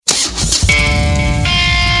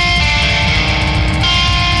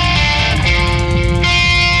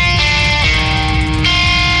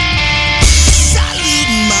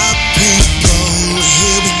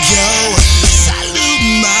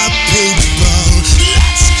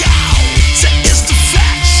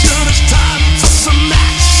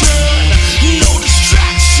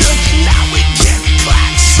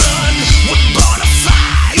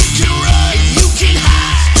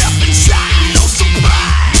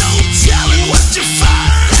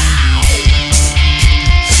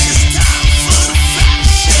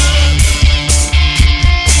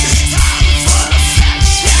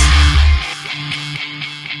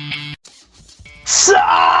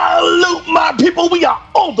people? We are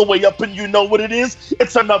all the way up, and you know what it is.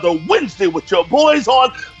 It's another Wednesday with your boys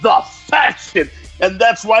on The Faction. And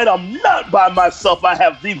that's right, I'm not by myself. I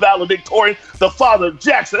have the valedictorian, the father of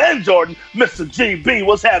Jackson and Jordan, Mr. GB.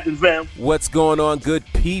 What's happening, fam? What's going on, good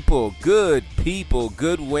people? Good people.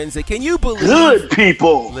 Good Wednesday. Can you believe? Good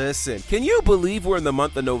people. Listen, can you believe we're in the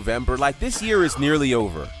month of November? Like, this year is nearly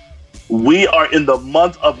over. We are in the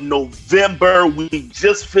month of November. We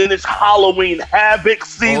just finished Halloween Havoc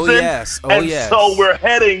season. Oh, yes. So we're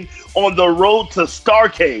heading on the road to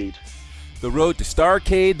Starrcade. The road to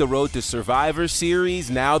Starrcade, the road to Survivor Series,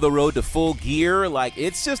 now the road to Full Gear. Like,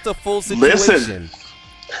 it's just a full situation. Listen,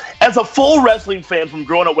 as a full wrestling fan from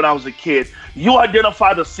growing up when I was a kid, you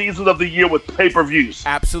identify the seasons of the year with pay-per-views.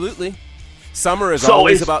 Absolutely. Summer is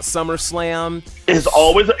always about SummerSlam. It's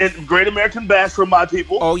always a Great American Bash for my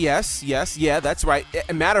people. Oh, yes. Yeah, that's right. As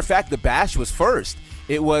a matter of fact, the Bash was first.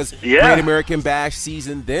 It was Great American Bash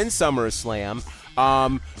season, then SummerSlam.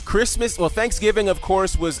 Christmas, Thanksgiving, of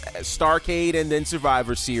course, was Starrcade and then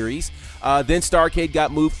Survivor Series. Then Starrcade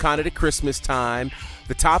got moved kind of to Christmas time.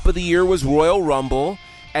 The top of the year was Royal Rumble.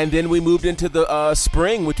 And then we moved into the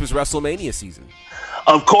spring, which was WrestleMania season.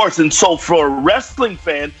 Of course. And so for a wrestling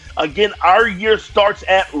fan, again, our year starts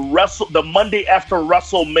at the Monday after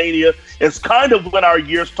WrestleMania. It's kind of when our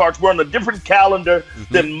year starts. We're on a different calendar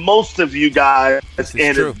than most of you guys.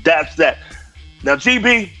 And true. That's that. Now,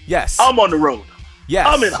 GB, yes, I'm on the road. Yes.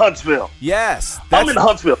 I'm in Huntsville. Yes. I'm in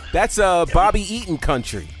Huntsville. That's Bobby Eaton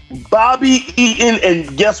country. Bobby Eaton,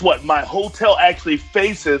 and guess what? My hotel actually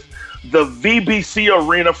faces the VBC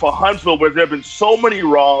arena for Huntsville, where there have been so many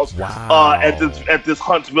Raws at this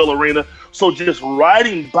Huntsville arena. So just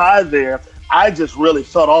riding by there, I just really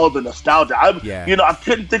felt all of the nostalgia. I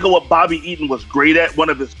couldn't think of what Bobby Eaton was great at, one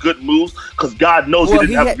of his good moves, because God knows he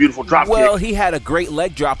didn't have a beautiful drop kick. Well, he had a great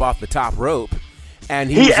leg drop off the top rope. And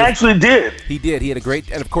he actually did. He did. He had a great,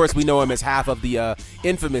 and of course we know him as half of the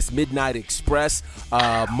infamous Midnight Express,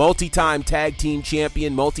 multi-time tag team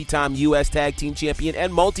champion, multi-time U.S. tag team champion,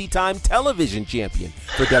 and multi-time television champion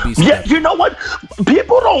for WCW. Yeah, you know what?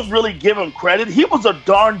 People don't really give him credit. He was a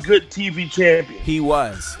darn good TV champion. He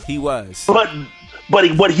was. But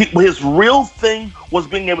his real thing was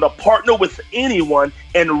being able to partner with anyone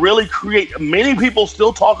and really create. Many people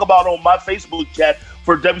still talk about on my Facebook chat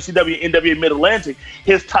for WCW and NWA Mid-Atlantic,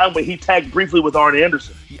 his time when he tagged briefly with Arn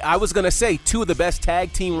Anderson. I was going to say, two of the best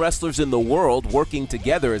tag team wrestlers in the world working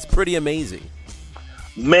together is pretty amazing.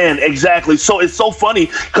 Man, exactly. So it's so funny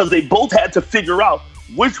because they both had to figure out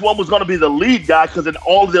which one was going to be the lead guy, because in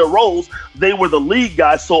all of their roles, they were the lead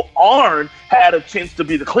guy. So Arn had a chance to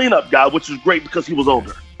be the cleanup guy, which was great because he was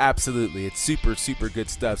older. Absolutely. It's super, super good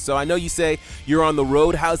stuff. So I know you say you're on the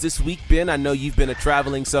road. How's this week been? I know you've been a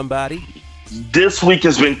traveling somebody. This week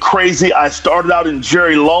has been crazy. I started out in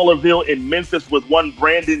Jerry Lawlerville in Memphis with one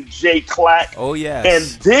Brandon J. Clack. Oh, yes.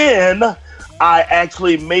 And then I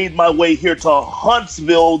actually made my way here to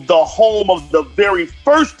Huntsville, the home of the very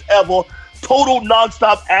first ever Total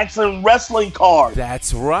Nonstop Action Wrestling card.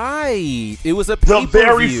 That's right. It was a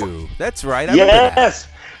pay-per-view. That's right. I remember that.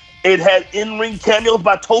 It had in-ring cameos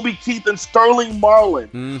by Toby Keith and Sterling Marlin.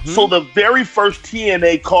 Mm-hmm. So the very first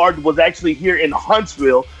TNA card was actually here in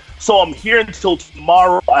Huntsville. So I'm here until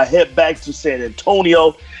tomorrow. I head back to San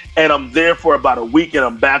Antonio, and I'm there for about a week, and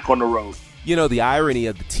I'm back on the road. You know, the irony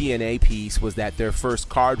of the TNA piece was that their first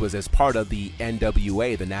card was as part of the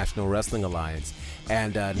NWA, the National Wrestling Alliance.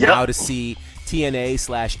 And now to see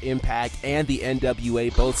TNA/Impact and the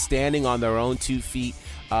NWA both standing on their own 2 feet,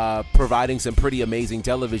 providing some pretty amazing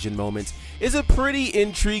television moments, is a pretty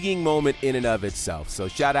intriguing moment in and of itself. So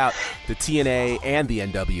shout out to TNA and the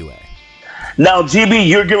NWA. Now, GB,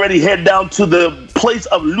 you're getting ready to head down to the place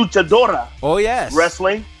of Luchadora. Oh, yes.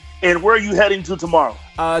 Wrestling. And where are you heading to tomorrow?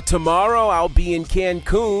 Tomorrow I'll be in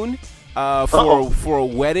Cancun for a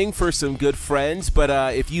wedding for some good friends.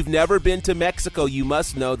 But if you've never been to Mexico, you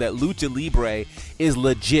must know that Lucha Libre is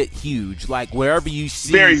legit huge. Like, wherever you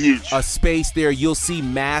see a space there, you'll see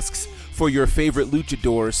masks for your favorite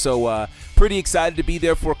luchadors. So pretty excited to be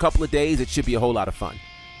there for a couple of days. It should be a whole lot of fun.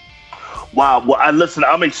 Wow. Well,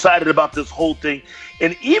 I'm excited about this whole thing.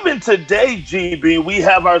 And even today, GB, we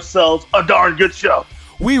have ourselves a darn good show.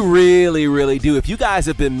 We really, really do. If you guys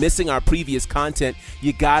have been missing our previous content,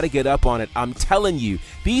 you got to get up on it. I'm telling you,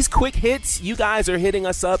 these quick hits, you guys are hitting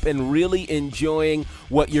us up and really enjoying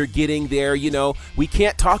what you're getting there. You know, we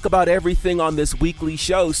can't talk about everything on this weekly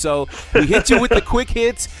show, so we hit you with the quick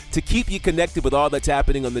hits to keep you connected with all that's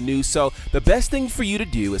happening on the news. So the best thing for you to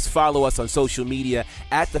do is follow us on social media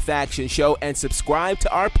at The Faction Show and subscribe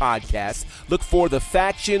to our podcast. Look for The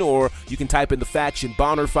Faction, or you can type in The Faction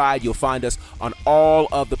Bonafide. You'll find us on all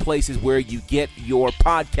of the places where you get your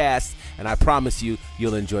podcasts, and I promise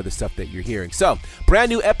you'll enjoy the stuff that you're hearing. So, brand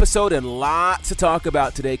new episode and lots to talk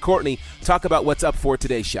about today. Courtney, talk about what's up for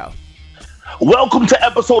today's show. Welcome to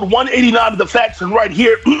episode 189 of The Faction right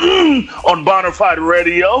here on Bonafide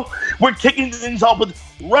Radio. We're kicking things off with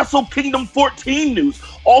Wrestle Kingdom 14 news.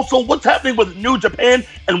 Also, what's happening with New Japan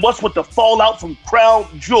and what's with the fallout from Crown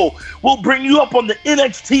Jewel. We'll bring you up on the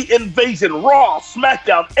NXT Invasion, Raw,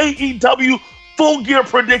 SmackDown, AEW. Full Gear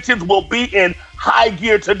predictions will be in high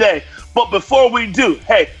gear today. But before we do,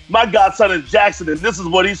 hey, my godson is Jackson, and this is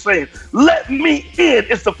what he's saying. Let me in.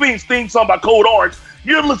 It's the Fiend's theme song by Code Orange.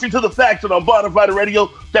 You're listening to The Faction on Bonafide Radio.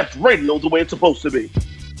 That's radio the way it's supposed to be.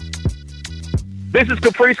 This is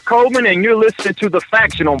Caprice Coleman, and you're listening to The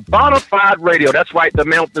Faction on Bonafide Radio. That's right, the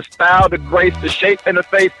man with the style, the grace, the shape, and the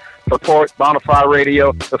face. Support Bonafide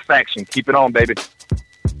Radio, The Faction. Keep it on, baby.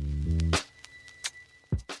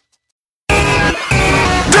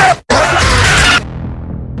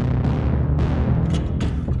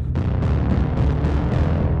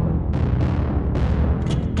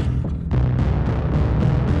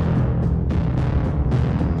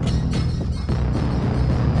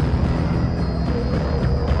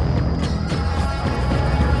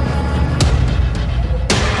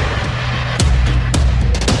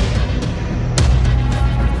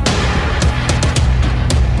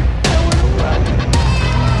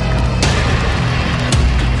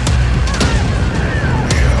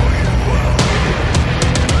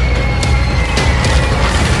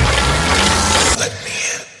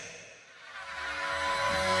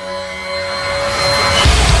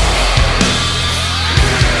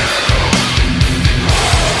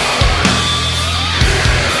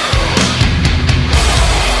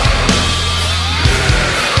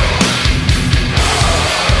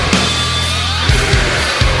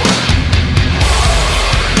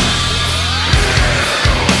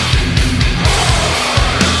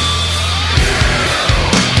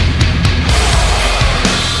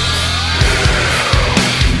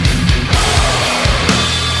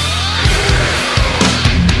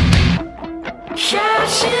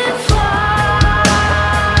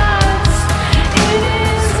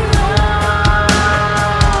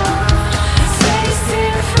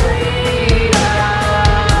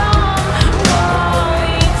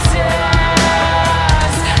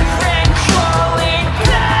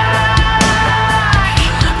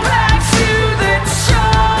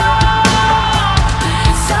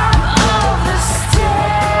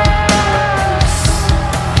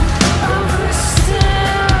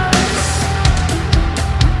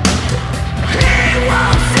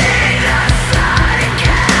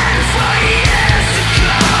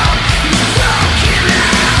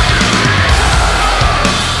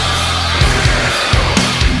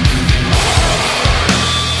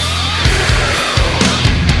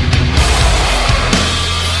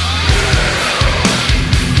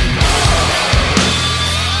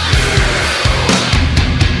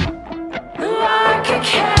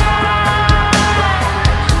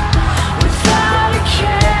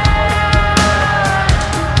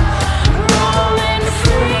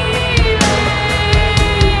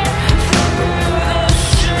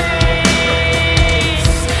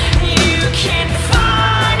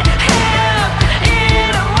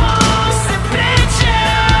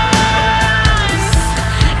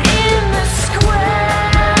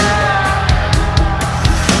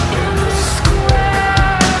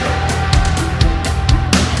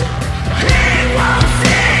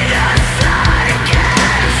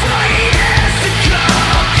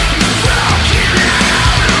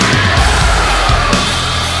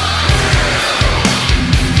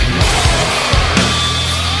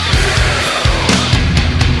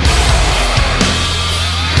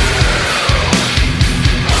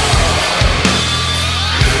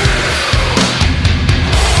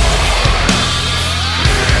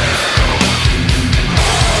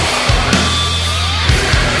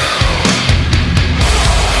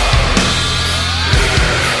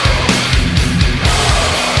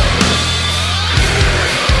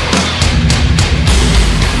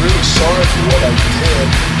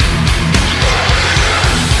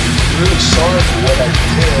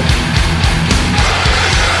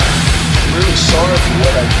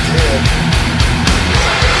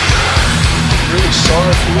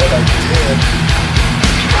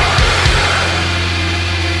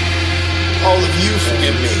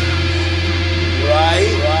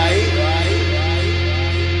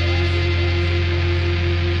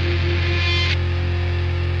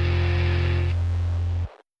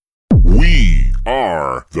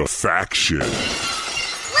 The Faction. 1, 2,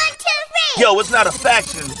 3. Yo, it's not a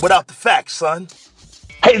faction without the facts, son.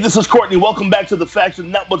 Hey, this is Courtney. Welcome back to The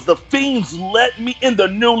Faction. That was The Fiends. Let me in. The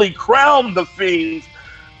newly crowned The Fiends.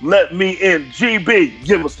 Let me in. GB,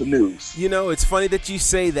 give us the news. You know, it's funny that you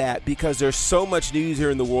say that because there's so much news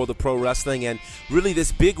here in the world of pro wrestling, and really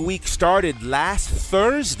this big week started last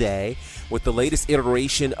Thursday with the latest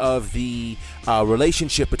iteration of the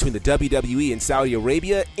relationship between the WWE and Saudi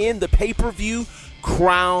Arabia in the pay-per-view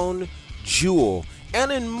Crown Jewel. And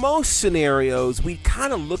in most scenarios, we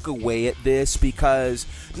kind of look away at this because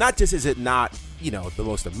not just is it not, you know, the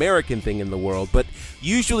most American thing in the world, but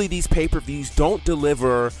usually these pay-per-views don't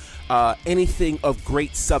deliver anything of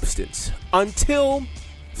great substance until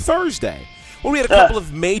Thursday, where we had a couple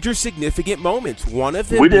of major significant moments. One of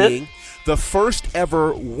them being the first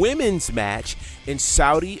ever women's match in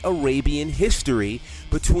Saudi Arabian history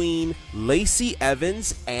between Lacey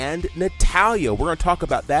Evans and Natalya. We're going to talk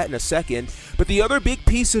about that in a second. But the other big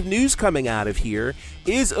piece of news coming out of here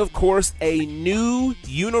is, of course, a new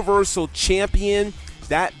Universal Champion,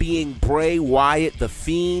 that being Bray Wyatt, the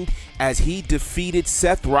Fiend, as he defeated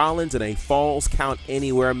Seth Rollins in a Falls Count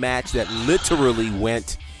Anywhere match that literally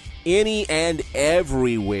went any and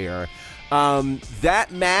everywhere.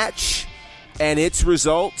 That match and its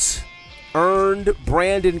results earned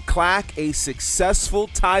Brandon Clack a successful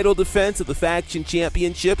title defense of the Faction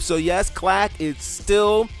Championship. So yes, Clack is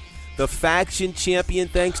still the Faction Champion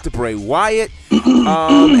thanks to Bray Wyatt.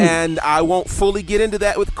 And I won't fully get into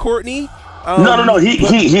that with Courtney. No.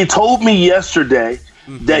 He told me yesterday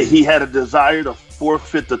that he had a desire to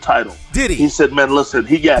forfeit the title. Did he? He said, "Man, listen."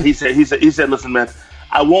 He said, "Listen, man,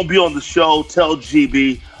 I won't be on the show. Tell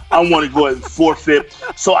GB I want to go ahead and forfeit."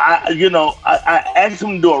 So I asked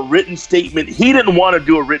him to do a written statement. He didn't want to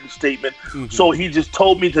do a written statement, so he just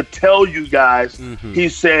told me to tell you guys. He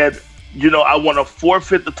said, "I want to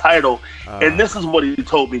forfeit the title," and this is what he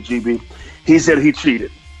told me, GB. He said he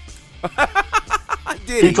cheated.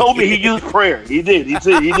 He told me he used prayer. He did. He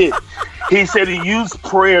did. He said he used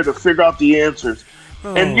prayer to figure out the answers.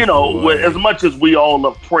 And as much as we all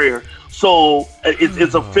love prayer, so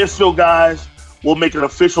it's official, guys. We'll make an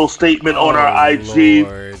official statement on our IG.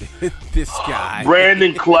 Lord. This guy.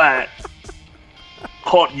 Brandon Clack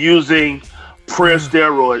caught using prayer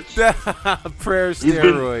steroids. Prayer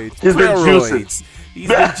steroids. He's been juicing. He's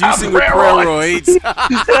been juicing with prayeroids.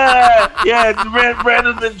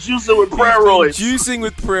 Brandon's been juicing with prayeroids. Juicing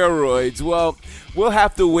with prayeroids. Well, we'll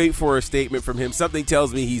have to wait for a statement from him. Something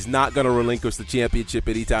tells me he's not going to relinquish the championship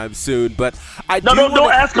anytime soon. But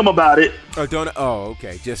don't ask him about it.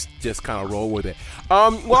 Okay. Just kind of roll with it.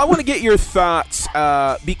 Well, I want to get your thoughts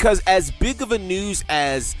because as big of a news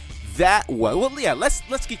as that was,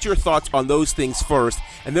 let's get your thoughts on those things first,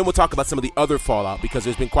 and then we'll talk about some of the other fallout because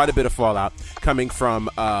there's been quite a bit of fallout coming from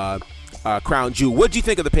Crown Jewel. What do you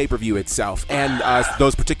think of the pay-per-view itself and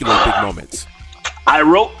those particular big moments? I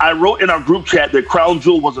wrote in our group chat that Crown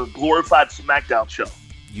Jewel was a glorified SmackDown show.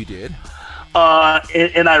 You did?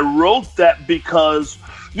 And I wrote that because,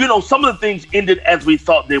 some of the things ended as we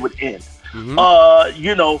thought they would end.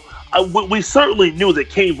 We certainly knew that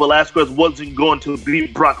Cain Velasquez wasn't going to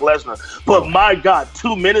beat Brock Lesnar. But my God,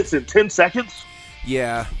 2 minutes and 10 seconds?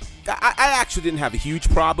 Yeah. I actually didn't have a huge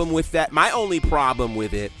problem with that. My only problem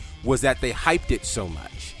with it was that they hyped it so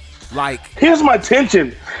much. Here's my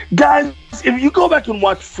tension. Guys, if you go back and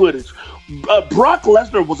watch footage, Brock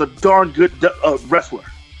Lesnar was a darn good wrestler.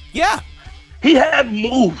 Yeah. He had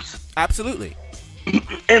moves. Absolutely.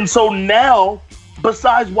 And so now,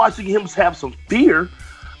 besides watching him have some fear,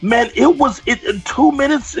 man, it was in 2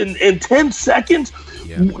 minutes and 10 seconds.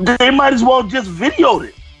 Yeah. They might as well just videoed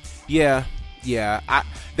it. Yeah.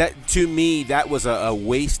 To me, that was a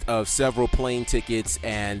waste of several plane tickets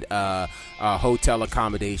and hotel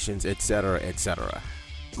accommodations, et cetera, et cetera.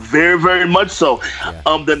 Very, very much so. Yeah.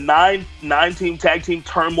 The nine-team tag team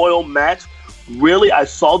turmoil match, really, I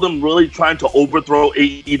saw them really trying to overthrow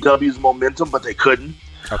AEW's momentum, but they couldn't.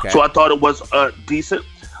 Okay. So I thought it was decent.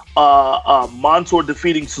 Mansoor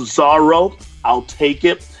defeating Cesaro, I'll take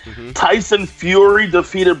it. Tyson Fury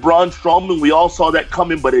defeated Braun Strowman. We all saw that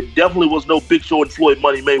coming, but it definitely was no Big Show and Floyd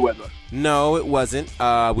Money Mayweather. No, it wasn't.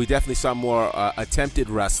 We definitely saw more attempted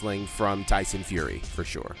wrestling from Tyson Fury, for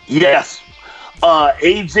sure. Yes.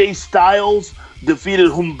 AJ Styles defeated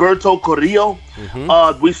Humberto Carrillo.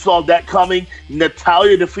 We saw that coming.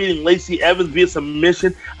 Natalya defeating Lacey Evans via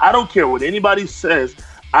submission. I don't care what anybody says.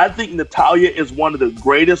 I think Natalya is one of the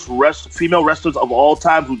greatest female wrestlers of all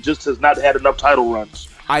time who just has not had enough title runs.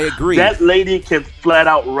 I agree. That lady can flat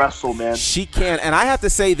out wrestle, man. She can. And I have to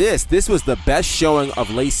say this was the best showing of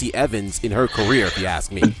Lacey Evans in her career, if you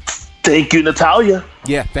ask me. Thank you, Natalya.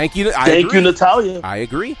 Yeah, thank you. Thank you, Natalya. I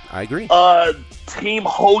agree. Team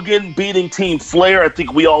Hogan beating Team Flair. I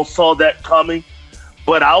think we all saw that coming.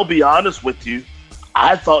 But I'll be honest with you.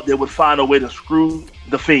 I thought they would find a way to screw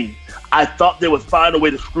The Fiend.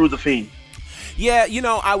 Yeah,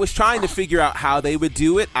 I was trying to figure out how they would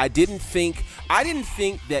do it. I didn't think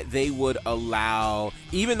that they would allow,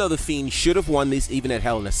 even though The Fiend should have won this even at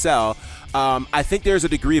Hell in a Cell, I think there's a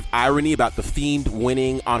degree of irony about The Fiend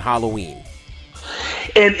winning on Halloween.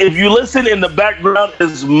 And if you listen, in the background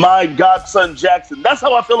is my godson Jackson. That's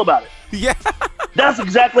how I feel about it. Yeah. That's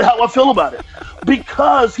exactly how I feel about it.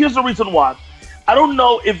 Because here's the reason why. I don't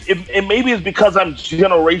know if maybe it's because I'm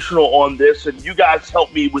generational on this and you guys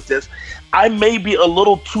help me with this. I may be a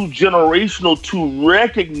little too generational to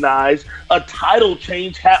recognize a title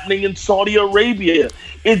change happening in Saudi Arabia.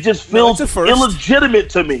 It just feels illegitimate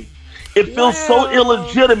to me. It feels so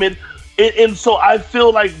illegitimate. And so I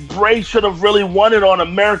feel like Bray should have really won it on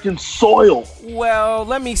American soil. Well,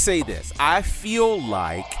 let me say this. I feel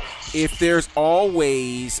like if there's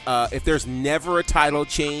never a title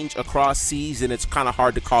change across seas, then it's kind of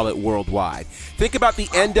hard to call it worldwide. Think about the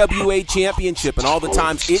NWA Championship and all the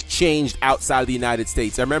times it changed outside of the United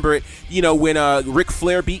States. I remember it, when Ric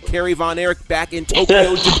Flair beat Kerry Von Erich back in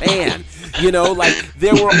Tokyo, Japan.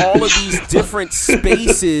 There were all of these different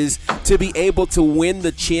spaces to be able to win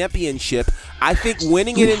the championship. I think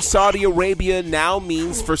winning it in Saudi Arabia now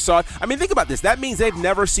means for Saudi. I mean, think about this. That means they've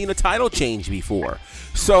never seen a title change before.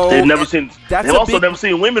 So they've never seen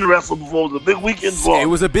women wrestle before. It was a big weekend for them. It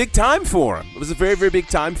was a big time for them. It was a very, very big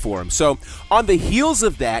time for them. So on the heels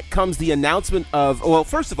of that comes the announcement of, well,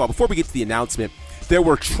 first of all, before we get to the announcement, there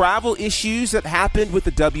were travel issues that happened with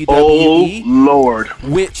the WWE. Oh, Lord.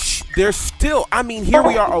 Which there's still, here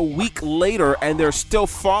we are a week later, and there's still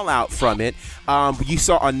fallout from it. You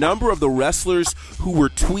saw a number of the wrestlers who were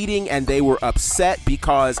tweeting, and they were upset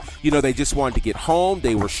because, they just wanted to get home.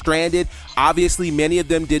 They were stranded. Obviously, many of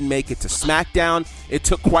them didn't make it to SmackDown. It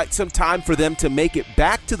took quite some time for them to make it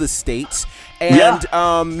back to the States. And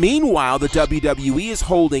meanwhile, the WWE is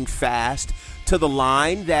holding fast to the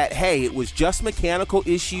line that, hey, it was just mechanical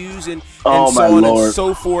issues and so on and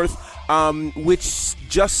so forth, which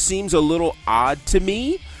just seems a little odd to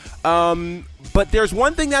me. But there's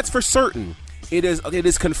one thing that's for certain. It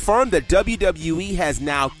is confirmed that WWE has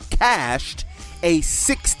now cashed a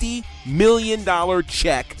 $60 million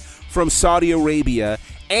check from Saudi Arabia,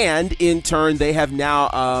 and in turn, they have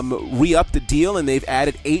now re-upped the deal, and they've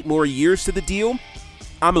added 8 more years to the deal.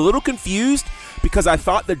 I'm a little confused because I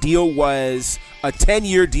thought the deal was a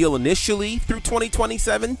 10-year deal initially through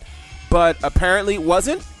 2027, but apparently it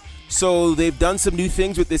wasn't. So they've done some new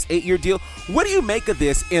things with this 8-year deal. What do you make of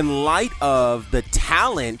this in light of the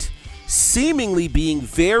talent seemingly being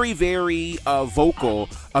very, very vocal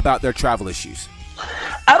about their travel issues?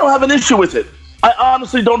 I don't have an issue with it. I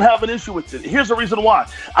honestly don't have an issue with it. Here's the reason why.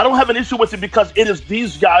 I don't have an issue with it because it is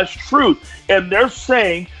these guys' truth. And they're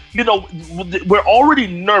saying, we're already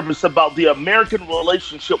nervous about the American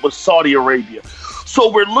relationship with Saudi Arabia.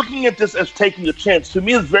 So we're looking at this as taking a chance. To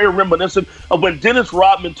me, it's very reminiscent of when Dennis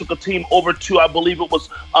Rodman took a team over to, I believe it was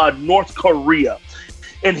North Korea.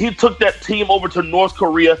 And he took that team over to North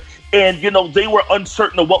Korea. And, they were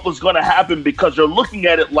uncertain of what was going to happen because they're looking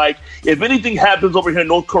at it like, if anything happens over here in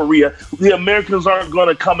North Korea, the Americans aren't going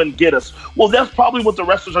to come and get us. Well, that's probably what the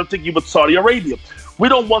wrestlers are thinking with Saudi Arabia. We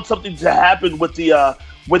don't want something to happen with the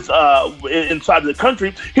inside the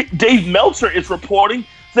country. Dave Meltzer is reporting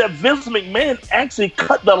that Vince McMahon actually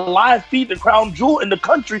cut the live feed, the crown jewel in the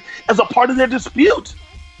country, as a part of their dispute.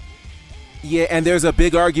 Yeah, and there's a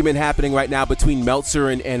big argument happening right now between Meltzer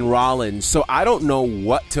and Rollins, so I don't know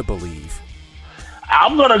what to believe.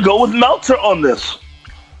 I'm going to go with Meltzer on this.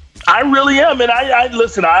 I really am, and I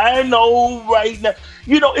listen, I know right now,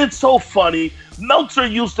 it's so funny. Meltzer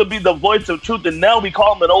used to be the voice of truth, and now we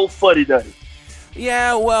call him an old fuddy-duddy.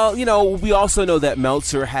 Yeah, well, we also know that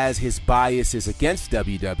Meltzer has his biases against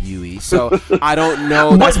WWE, so I don't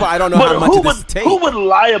know. That's why I don't know how much of this to take. Who would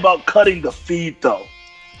lie about cutting the feed, though?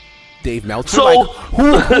 Dave Meltzer? So,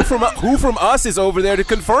 who from us is over there to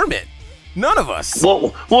confirm it? None of us.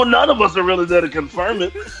 Well, none of us are really there to confirm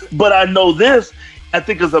it. But I know this. I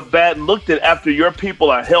think it's a bad look that after your people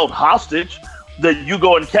are held hostage, that you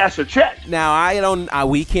go and cash a check. Now,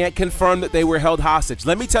 we can't confirm that they were held hostage.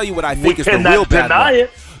 Let me tell you what I think is the real bad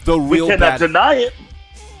look. We cannot deny it.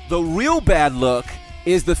 The real bad look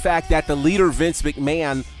is the fact that the leader, Vince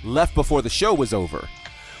McMahon, left before the show was over.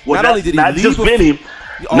 Well, not just Vinny.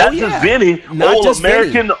 Not just Vinny. Old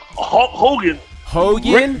American Vinny.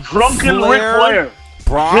 Hogan, drunken Ric Flair,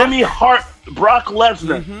 Brock, Jimmy Hart, Brock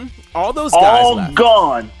Lesnar. All those guys all left.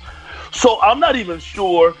 Gone. So I'm not even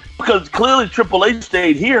sure, because clearly Triple H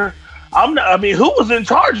stayed here. Who was in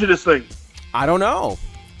charge of this thing? I don't know.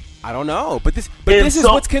 But this is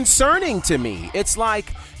what's concerning to me. It's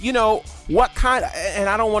like, what kind of, and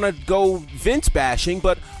I don't want to go Vince bashing,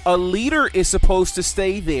 but a leader is supposed to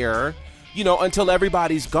stay there, until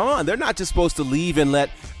everybody's gone. They're not just supposed to leave and let,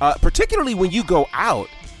 particularly when you go out.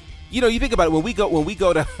 You think about it, when we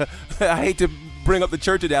go to, I hate to bring up the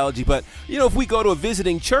church analogy, but, if we go to a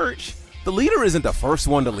visiting church, the leader isn't the first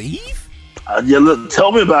one to leave.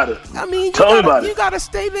 Tell me about it. You got to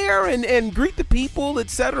stay there and greet the people, et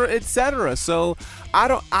cetera, et cetera. So I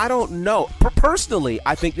don't know. Personally,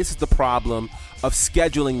 I think this is the problem of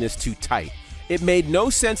scheduling this too tight. It made no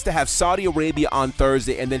sense to have Saudi Arabia on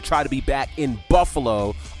Thursday and then try to be back in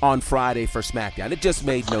Buffalo on Friday for SmackDown. It just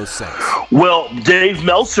made no sense. Well, Dave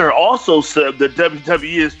Meltzer also said that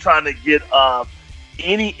WWE is trying to get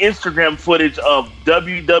any Instagram footage of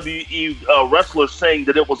WWE wrestlers saying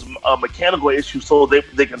that it was a mechanical issue so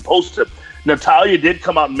they can post it. Natalya did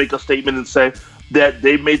come out and make a statement and say that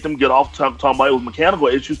they made them get off talking about it was mechanical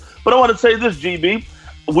issues. But I want to say this, GB.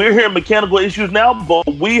 We're hearing mechanical issues now, but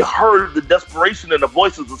we heard the desperation in the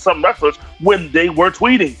voices of some wrestlers when they were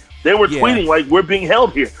tweeting. They were tweeting like, we're being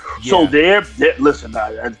held here. Yeah. So they're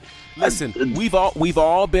listen, we've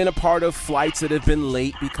all been a part of flights that have been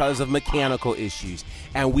late because of mechanical issues,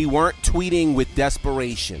 and we weren't tweeting with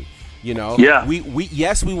desperation. Yeah. We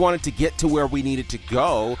wanted to get to where we needed to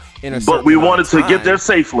go but we wanted to get there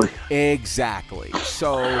safely. Exactly.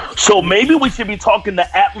 So maybe we should be talking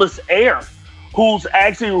to Atlas Air, who was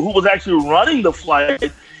actually running the flight,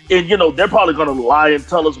 and they're probably going to lie and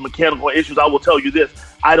tell us mechanical issues. I will tell you this: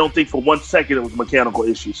 I don't think for 1 second it was mechanical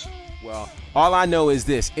issues. Well, all I know is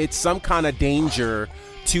this: it's some kind of danger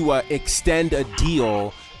to extend a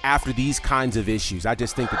deal after these kinds of issues. I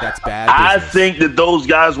just think that's bad business. I think that those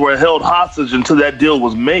guys were held hostage until that deal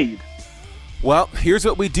was made. Well, here's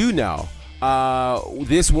what we do know.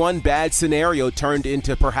 This one bad scenario turned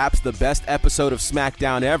into perhaps the best episode of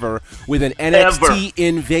SmackDown ever, with an NXT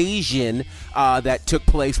invasion that took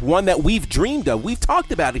place, one that we've dreamed of. We've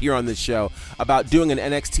talked about it here on this show, about doing an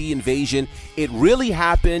NXT invasion. It really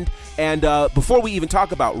happened. And before we even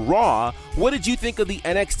talk about Raw, what did you think of the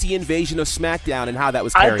NXT invasion of SmackDown and how that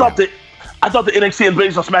was carried out? I thought the NXT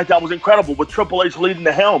invasion of SmackDown was incredible, with Triple H leading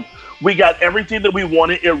the helm. We got everything that we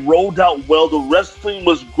wanted. It rolled out well. The wrestling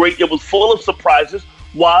was great. It was full of surprises.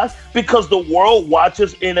 Why? Because the world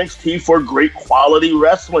watches NXT for great quality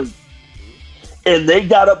wrestling. And they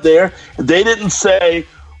got up there. They didn't say,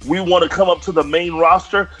 we want to come up to the main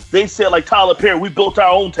roster. They said, like Tyler Perry, we built our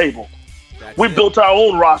own table. We built our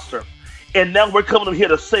own roster. And now we're coming up here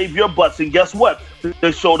to save your butts. And guess what?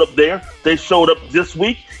 They showed up there. They showed up this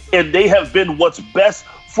week. And they have been what's best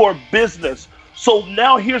for business. So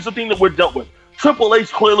now here's the thing that we're dealt with. Triple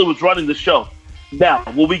H clearly was running the show. Now,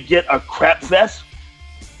 will we get a crap fest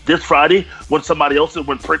this Friday when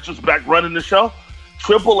Pritchard's back running the show?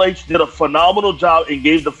 Triple H did a phenomenal job and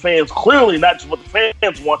gave the fans, clearly not just what the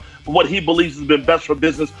fans want, but what he believes has been best for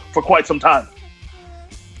business for quite some time.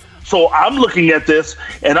 So I'm looking at this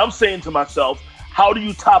and I'm saying to myself, how do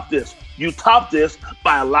you top this? You top this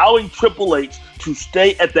by allowing Triple H to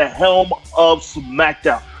stay at the helm of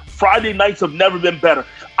SmackDown. Friday nights have never been better.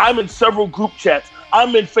 I'm in several group chats.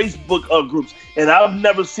 I'm in Facebook groups, and I've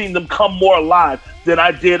never seen them come more alive than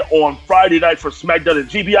I did on Friday night for SmackDown. And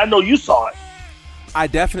GB, I know you saw it. I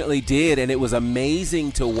definitely did, and it was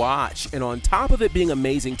amazing to watch. And on top of it being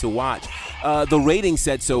amazing to watch, the ratings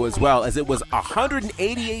said so as well, as it was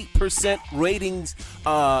 188% ratings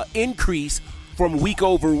increase from week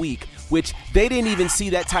over week, which they didn't even see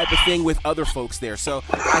that type of thing with other folks there. So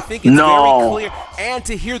I think it's very clear. And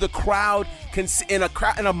to hear the crowd in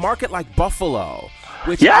a market like Buffalo,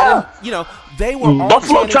 which they were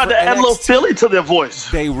Buffalo tried to add a little Philly to their voice.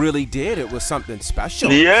 They really did. It was something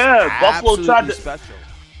special. Yeah, Buffalo tried to. Special.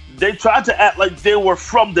 They tried to act like they were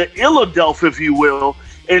from the Philadelphia, if you will,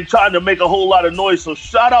 and trying to make a whole lot of noise. So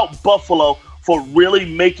shout out Buffalo for really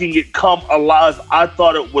making it come alive. I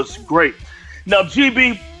thought it was great. Now,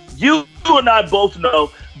 GB, you and I both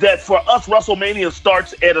know that for us, WrestleMania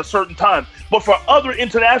starts at a certain time. But for other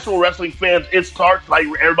international wrestling fans, it starts like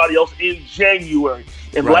everybody else in January.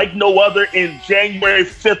 And like no other, in January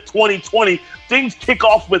 5th, 2020, things kick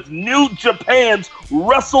off with New Japan's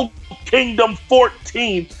Wrestle Kingdom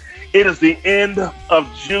 14. It is the end of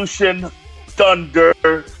Jushin Thunder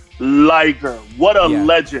Liger. What a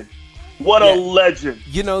legend. What a legend.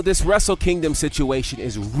 You know, this Wrestle Kingdom situation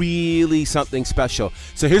is really something special.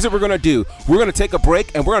 So here's what we're going to do. We're going to take a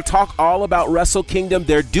break, and we're going to talk all about Wrestle Kingdom.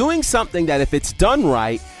 They're doing something that, if it's done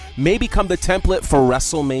right, may become the template for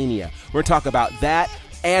WrestleMania. We're going to talk about that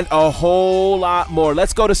and a whole lot more.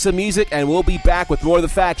 Let's go to some music, and we'll be back with more of The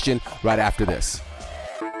Faction right after this.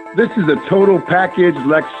 This is a total package,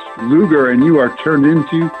 Lex Luger, and you are turned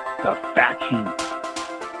into The Faction.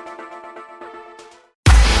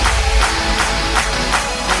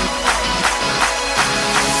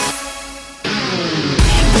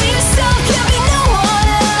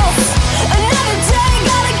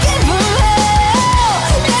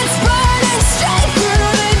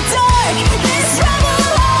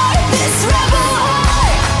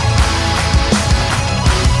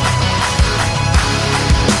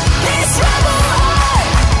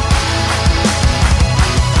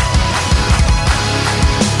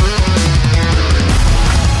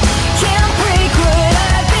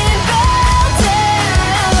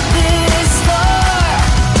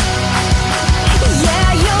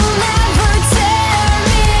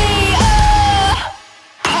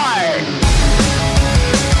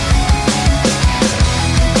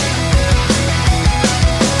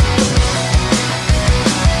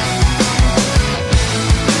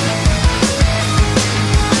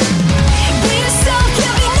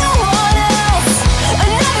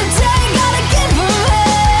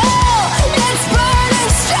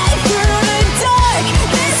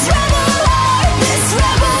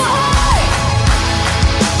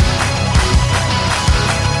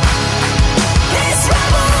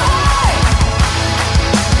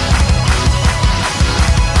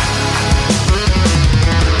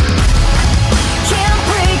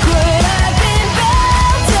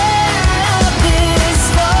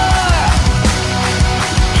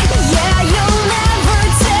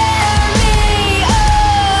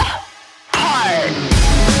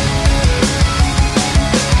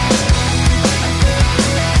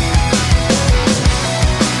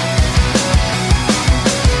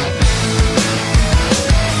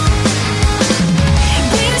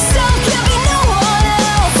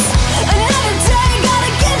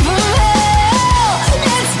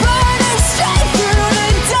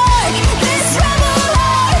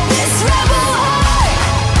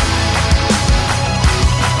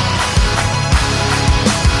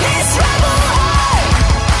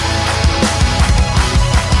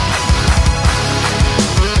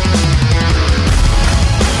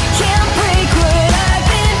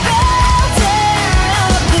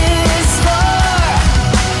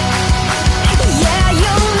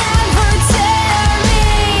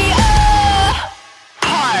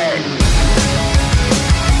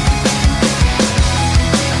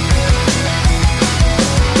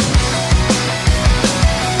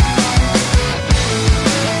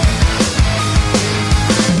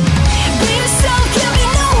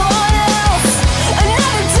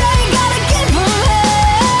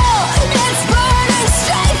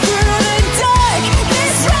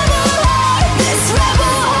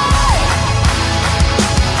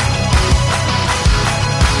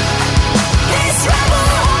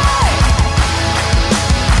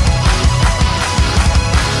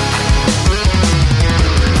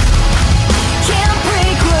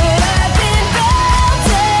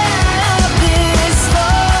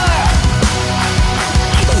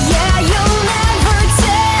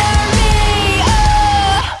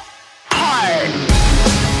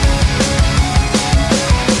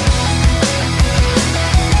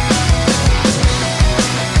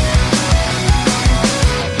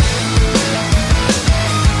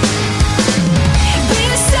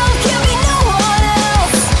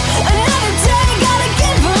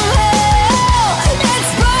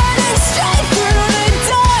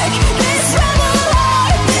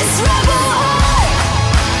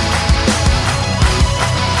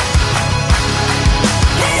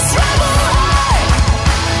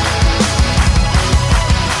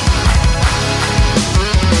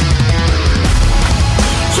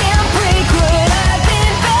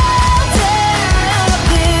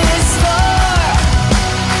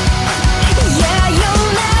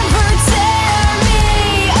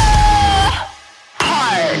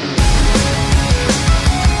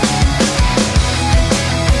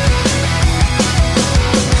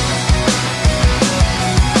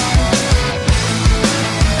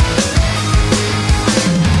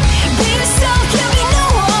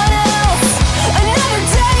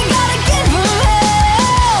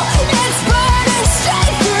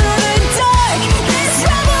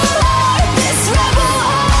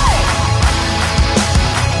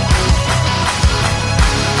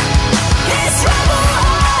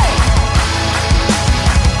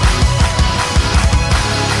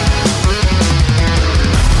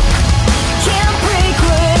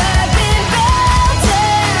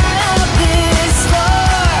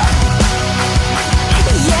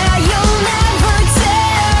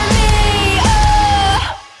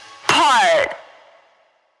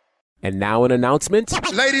 And now an announcement.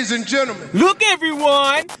 Ladies and gentlemen. Look,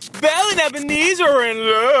 everyone. Belle and Ebenezer are in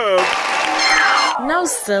love. No,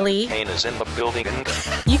 silly. Kane is in the building.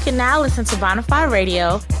 You can now listen to Bonafide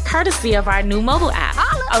Radio, courtesy of our new mobile app.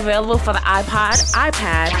 Available for the iPod,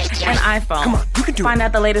 iPad, and iPhone. Come on, you can do it. Find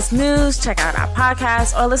out the latest news, check out our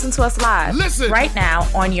podcast, or listen to us live. Listen. Right now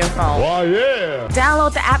on your phone. Oh, yeah.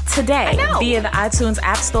 Download the app today via the iTunes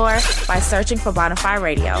App Store by searching for Bonafide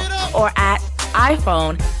Radio or at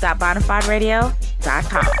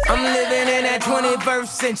iPhone.bonafideradio.com. I'm living in that 21st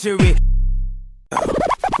century.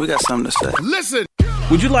 We got something to say. Listen.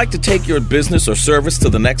 Would you like to take your business or service to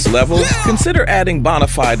the next level? Yeah. Consider adding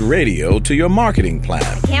Bonafide Radio to your marketing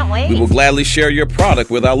plan. Can't wait. We will gladly share your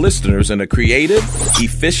product with our listeners in a creative,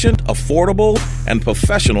 efficient, affordable, and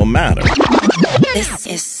professional manner. This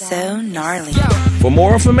is so gnarly. For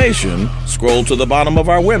more information, scroll to the bottom of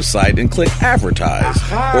our website and click Advertise,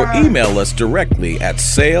 or email us directly at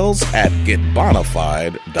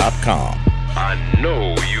sales@getbonafide.com. I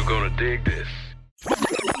know you're gonna dig this.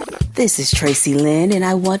 This is Tracy Lynn, and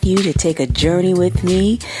I want you to take a journey with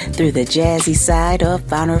me through the jazzy side of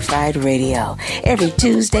Bonafide Radio. Every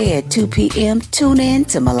Tuesday at 2 p.m., tune in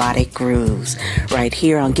to Melodic Grooves, right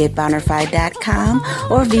here on GetBonafide.com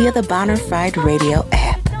or via the Bonafide Radio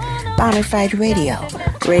app. Bonafide Radio,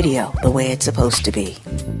 radio the way it's supposed to be.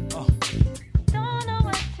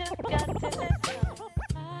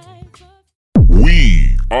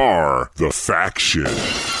 We are the Faction.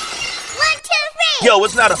 Yo,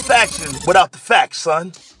 it's not a faction without the facts,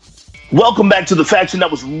 son. Welcome back to the Faction.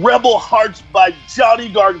 That was Rebel Hearts by Johnny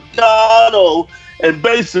Gargano and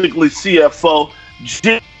basically CFO.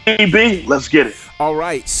 GB, let's get it. All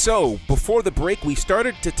right, so before the break, we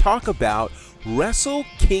started to talk about Wrestle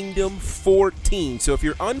Kingdom 14. So if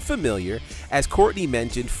you're unfamiliar, as Courtney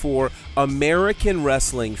mentioned, for American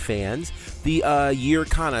wrestling fans, the year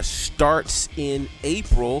kind of starts in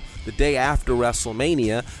April, the day after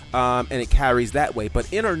WrestleMania, and it carries that way.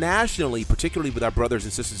 But internationally, particularly with our brothers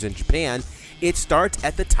and sisters in Japan, it starts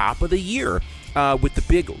at the top of the year with the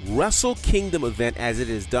big Wrestle Kingdom event, as it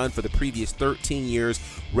has done for the previous 13 years.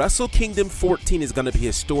 Wrestle Kingdom 14 is going to be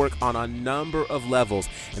historic on a number of levels.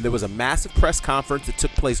 And there was a massive press conference that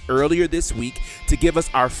took place earlier this week to give us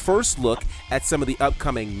our first look at some of the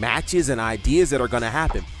upcoming matches and ideas that are going to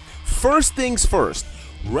happen. First things first,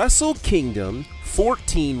 Wrestle Kingdom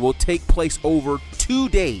 14 will take place over 2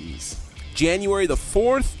 days. January the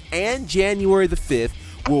 4th and January the 5th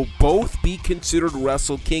will both be considered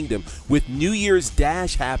Wrestle Kingdom, with New Year's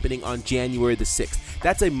Dash happening on January the 6th.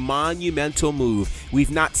 That's a monumental move.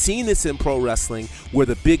 We've not seen this in pro wrestling, where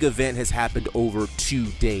the big event has happened over 2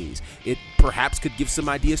 days. It perhaps could give some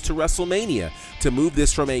ideas to WrestleMania to move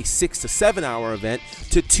this from a 6 to 7 hour event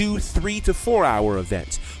to 2, 3 to 4 hour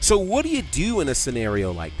events. So what do you do in a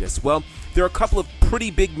scenario like this? Well, there are a couple of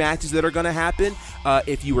pretty big matches that are going to happen.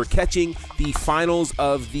 If you were catching the finals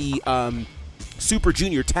of the Super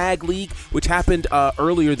Junior Tag League, which happened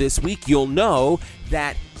earlier this week, you'll know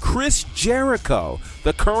that Chris Jericho,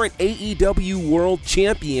 the current AEW World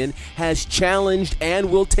Champion, has challenged and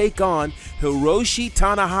will take on Hiroshi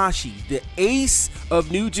Tanahashi, the ace of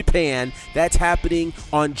New Japan. That's happening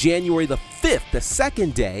on January the 5th, the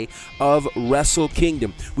second day of Wrestle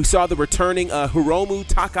Kingdom. We saw the returning Hiromu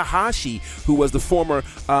Takahashi, who was the former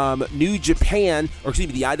New Japan, or excuse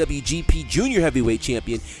me, the IWGP Junior Heavyweight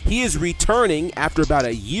Champion. He is returning after about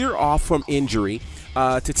a year off from injury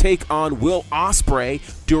to take on Will Ospreay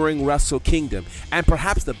during Wrestle Kingdom. And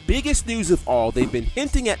perhaps the biggest news of all, they've been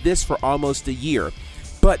hinting at this for almost a year,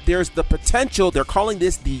 but there's the potential, they're calling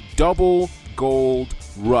this the Double Gold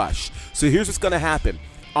Rush. So here's what's going to happen.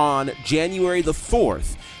 On January the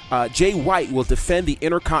 4th, Jay White will defend the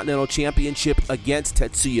Intercontinental Championship against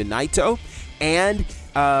Tetsuya Naito, and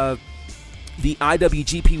the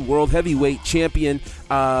IWGP World Heavyweight Champion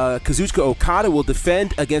Kazuchika Okada will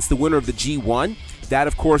defend against the winner of the G1. That,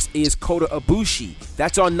 of course, is Kota Ibushi.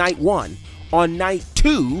 That's on night 1. On night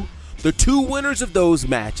 2, the 2 winners of those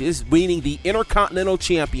matches, meaning the Intercontinental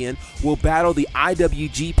Champion, will battle the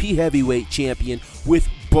IWGP Heavyweight Champion with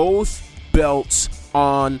both belts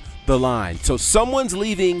on the line. So someone's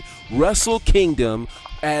leaving Wrestle Kingdom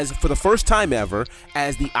as, for the first time ever,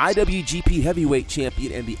 as the IWGP Heavyweight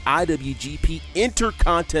Champion and the IWGP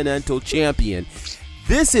Intercontinental Champion.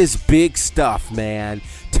 This is big stuff, man.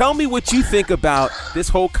 Tell me what you think about this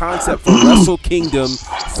whole concept for Wrestle Kingdom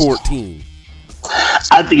 14.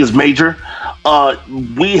 I think it's major.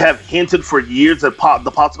 We have hinted for years at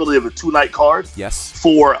the possibility of a 2-night card. Yes.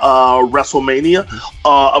 For WrestleMania.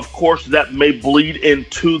 Of course, that may bleed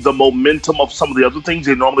into the momentum of some of the other things.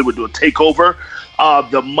 They normally would do a takeover.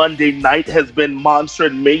 The Monday night has been monster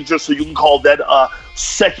and major, so you can call that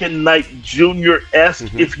second night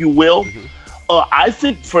junior-esque, if you will. I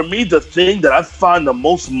think for me, the thing that I find the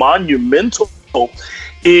most monumental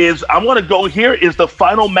is, I'm going to go here, is the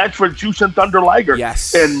final match for Jushin Thunder Liger.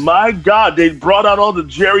 Yes. And my God, they brought out all the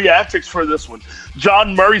geriatrics for this one.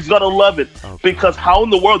 John Murray's going to love it, because how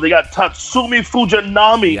in the world they got Tatsumi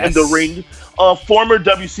Fujinami in the ring, former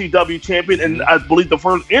WCW champion, and I believe the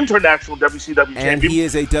first international WCW champion. And he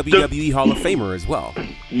is a WWE Hall of Famer as well.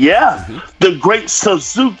 Yeah. The great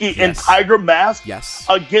Suzuki and Tiger Mask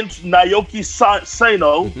against Naoki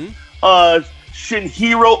Sano,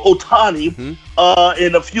 Shinhiro Otani,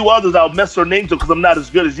 and a few others. I'll mess their names up because I'm not as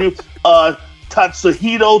good as you.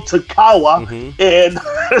 Tatsuhito Takawa and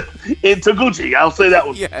Taguchi. I'll say that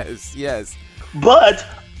one. Yes. But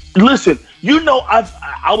listen,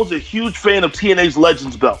 I was a huge fan of TNA's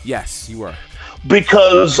Legends Belt. Yes, you were.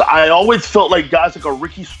 Because I always felt like guys like a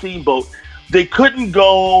Ricky Steamboat, they couldn't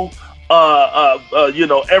go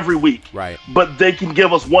every week. Right. But they can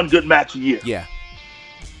give us one good match a year. Yeah.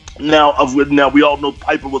 Now we all know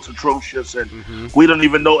Piper was atrocious, and we don't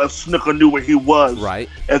even know if Snooker knew where he was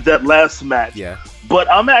at that last match. Yeah.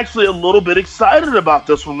 But I'm actually a little bit excited about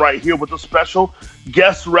this one right here with a special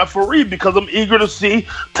guest referee, because I'm eager to see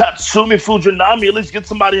Tatsumi Fujinami at least get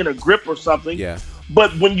somebody in a grip or something. Yeah.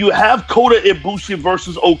 But when you have Kota Ibushi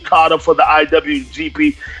versus Okada for the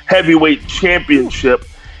IWGP Heavyweight Championship,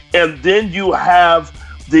 and then you have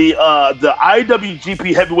the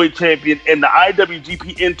IWGP Heavyweight Champion and the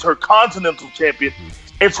IWGP Intercontinental Champion,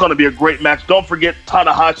 it's going to be a great match. Don't forget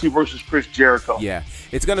Tanahashi versus Chris Jericho. Yeah,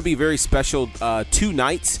 it's going to be very special. 2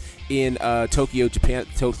 nights in Tokyo, Japan,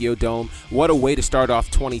 Tokyo Dome. What a way to start off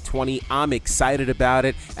 2020. I'm excited about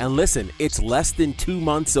it. And listen, it's less than 2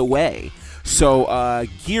 months away. So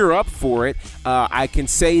gear up for it. I can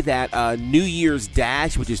say that New Year's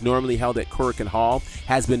Dash, which is normally held at Korakuen Hall,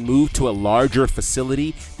 has been moved to a larger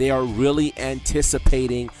facility. They are really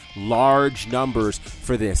anticipating large numbers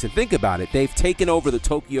for this. And think about it. They've taken over the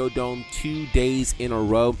Tokyo Dome 2 days in a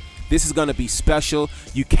row. This is going to be special.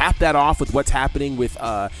 You cap that off with what's happening with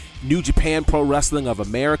New Japan Pro Wrestling of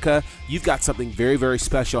America. You've got something very, very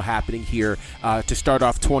special happening here to start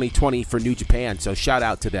off 2020 for New Japan. So shout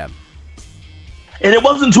out to them. And it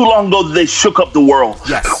wasn't too long ago that they shook up the world.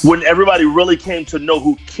 Yes. When everybody really came to know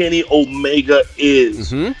who Kenny Omega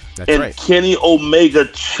is. That's and right. Kenny Omega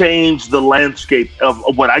changed the landscape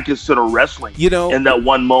of what I consider wrestling in that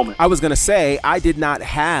one moment. I was going to say, I did not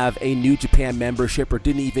have a New Japan membership or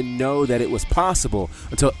didn't even know that it was possible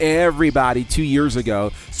until everybody 2 years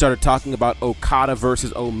ago started talking about Okada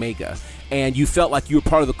versus Omega. And you felt like you were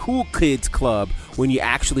part of the cool kids club when you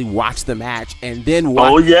actually watched the match, and then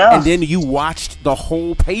and then you watched the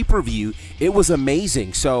whole pay-per-view. It was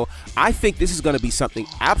amazing. So I think this is going to be something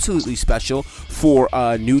absolutely special for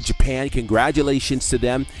New Japan. Congratulations to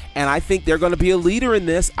them, and I think they're going to be a leader in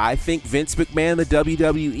this. I think Vince McMahon, the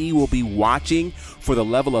WWE, will be watching for the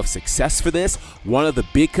level of success for this. One of the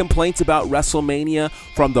big complaints about WrestleMania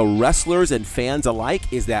from the wrestlers and fans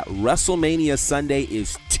alike is that WrestleMania Sunday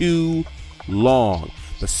is too long.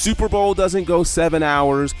 The Super Bowl doesn't go 7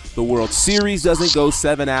 hours. The World Series doesn't go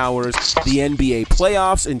 7 hours. The NBA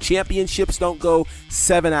playoffs and championships don't go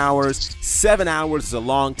 7 hours. 7 hours is a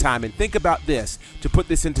long time. And think about this, to put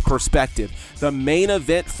this into perspective. The main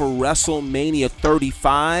event for WrestleMania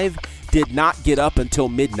 35 did not get up until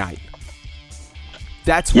midnight.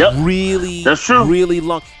 That's really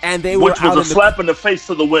long. And they Which was a slap in the face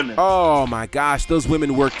to the women. Oh, my gosh. Those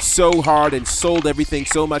women worked so hard and sold everything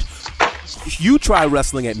so much. You try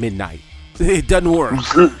wrestling at midnight. It doesn't work.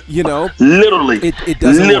 Literally. It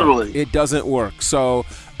doesn't work. It doesn't work. So,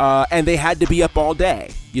 and they had to be up all day.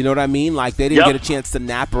 You know what I mean? Like, they didn't get a chance to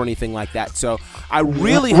nap or anything like that. So, I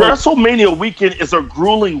really WrestleMania weekend is a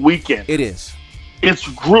grueling weekend. It is. It's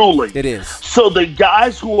grueling. It is. So, the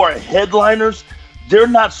guys who are headliners, they're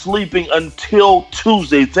not sleeping until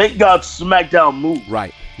Tuesday. Thank God SmackDown moved.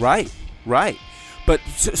 Right. But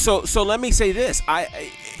so let me say this.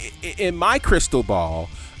 In my crystal ball,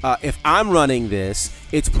 if I'm running this,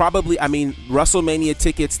 it's probably, WrestleMania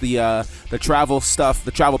tickets, the travel stuff,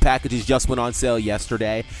 the travel packages just went on sale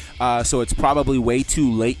yesterday. So it's probably way too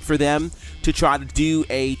late for them to try to do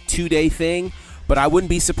a 2-day thing. But I wouldn't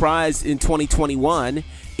be surprised in 2021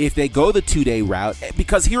 if they go the 2-day route,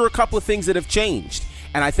 because here are a couple of things that have changed.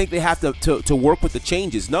 And I think they have to work with the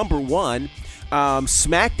changes. Number one,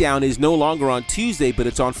 SmackDown is no longer on Tuesday, but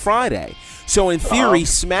it's on Friday. So in theory,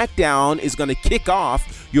 SmackDown is going to kick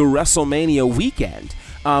off your WrestleMania weekend.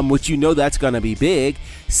 which you know that's going to be big.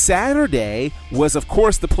 Saturday was, of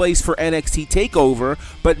course, the place for NXT TakeOver,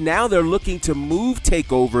 but now they're looking to move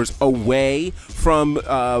takeovers away from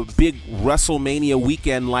big WrestleMania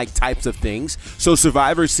weekend-like types of things. So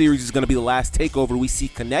Survivor Series is going to be the last takeover we see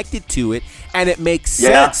connected to it, and it makes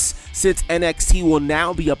sense since NXT will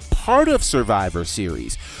now be a part of Survivor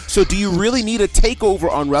Series. So do you really need a takeover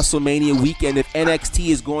on WrestleMania weekend if NXT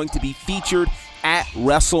is going to be featured at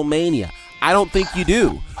WrestleMania? I don't think you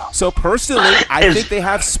do. So personally, I think they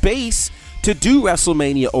have space to do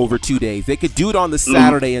WrestleMania over 2 days. They could do it on the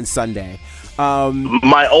Saturday and Sunday.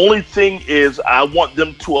 My only thing is I want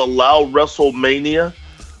them to allow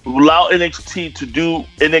NXT to do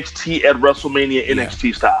NXT at WrestleMania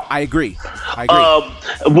NXT style. I agree.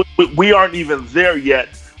 We aren't even there yet,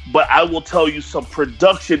 but I will tell you some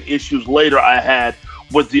production issues later I had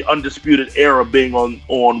with the Undisputed Era being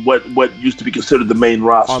on what used to be considered the main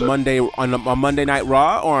roster. On Monday Night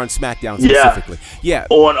Raw or on SmackDown specifically? Yeah.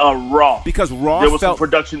 On Raw. Because Raw there was some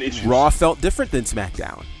production issues. Raw felt different than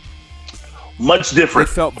SmackDown. Much different.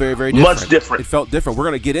 It felt very, very different. Much different. It felt different. We're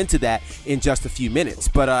going to get into that in just a few minutes.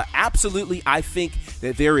 But absolutely, I think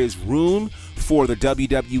that there is room for the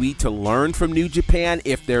WWE to learn from New Japan.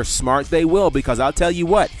 If they're smart, they will. Because I'll tell you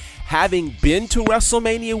what, having been to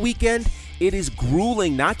WrestleMania weekend, it is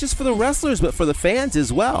grueling, not just for the wrestlers, but for the fans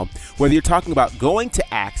as well. Whether you're talking about going to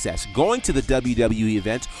Access, going to the WWE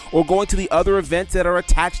events, or going to the other events that are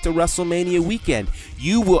attached to WrestleMania weekend,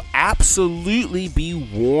 you will absolutely be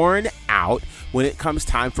worn out when it comes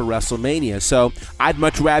time for WrestleMania. So I'd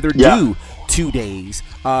much rather do 2 days.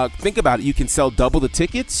 Think about it. You can sell double the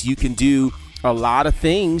tickets. You can do a lot of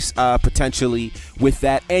things potentially with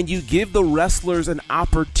that. And you give the wrestlers an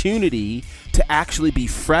opportunity to actually be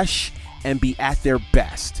fresh and be at their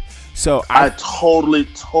best. So I totally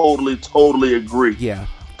agree. Yeah.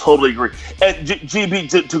 Totally agree. And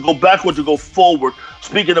GB, to go backward, to go forward,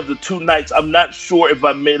 speaking of the 2 nights, I'm not sure if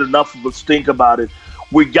I made enough of a stink about it.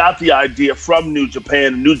 We got the idea from New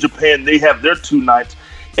Japan. New Japan, they have their 2 nights,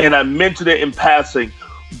 and I mentioned it in passing,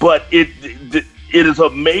 but it is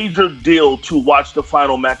a major deal to watch the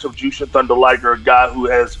final match of Jushin Thunder Liger, a guy who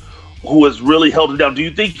has really held it down. Do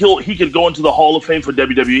you think he could go into the Hall of Fame for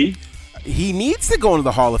WWE? He needs to go into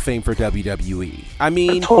the Hall of Fame for WWE. I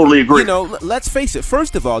mean, I totally agree. You know, let's face it.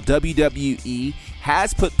 First of all, WWE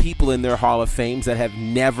has put people in their Hall of Fames that have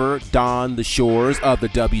never donned the shores of the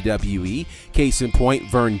WWE. Case in point,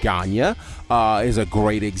 Vern Gagne is a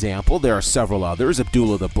great example. There are several others,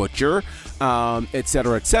 Abdullah the Butcher, et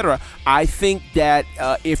cetera, et cetera. I think that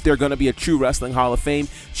if they're going to be a true wrestling Hall of Fame,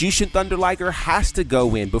 Jushin Thunder Liger has to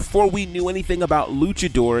go in. Before we knew anything about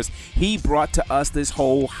luchadors, he brought to us this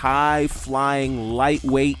whole high-flying,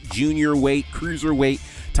 lightweight, junior weight, cruiserweight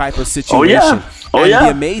type of situation. The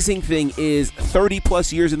amazing thing is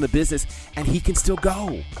 30-plus years in the business, and he can still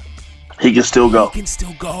go. He can still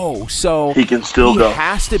go. So he can still go. He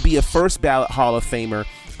has to be a first ballot Hall of Famer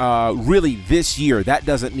really this year. That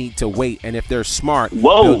doesn't need to wait. And if they're smart,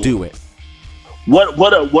 they'll do it.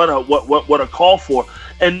 What a call for.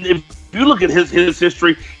 And if you look at his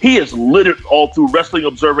history, he is littered all through Wrestling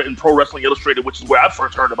Observer and Pro Wrestling Illustrated, which is where I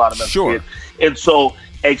first heard about him as a kid. And so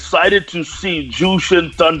excited to see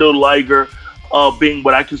Jushin Thunder Liger being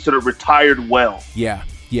what I consider retired well.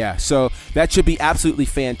 Yeah, so that should be absolutely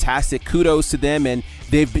fantastic. Kudos to them, and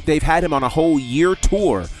they've had him on a whole year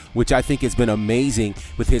tour, which I think has been amazing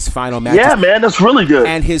with his final match. Yeah, man, that's really good.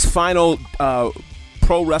 And his final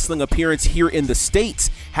pro wrestling appearance here in the States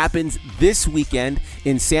happens this weekend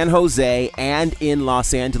in San Jose and in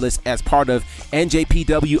Los Angeles as part of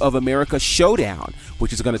NJPW of America Showdown,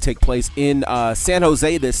 which is going to take place in San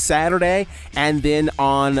Jose this Saturday and then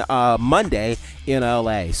on Monday in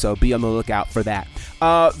LA. So be on the lookout for that.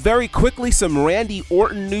 Very quickly, some Randy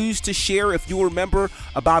Orton news to share. If you remember,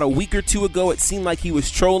 about a week or two ago, it seemed like he was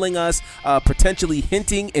trolling us, potentially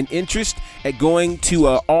hinting an interest at going to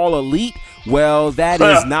All Elite. Well, that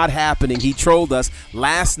is not happening. He trolled us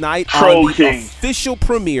last night on the official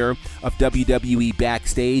premiere of WWE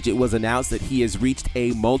Backstage. It was announced that he has reached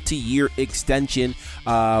a multi-year extension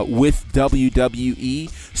with WWE.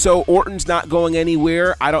 So Orton's not going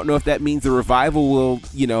anywhere. I don't know if that means the Revival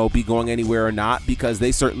will, be going anywhere or not, because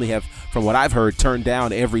they certainly have, from what I've heard, turned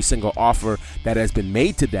down every single offer that has been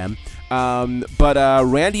made to them. But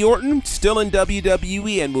Randy Orton still in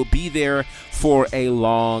WWE and will be there for a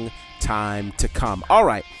long time to come. All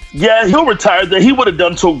right. Yeah, he'll retire. He would have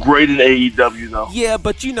done so great in AEW, though. Yeah,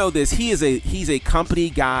 but you know this. He's a company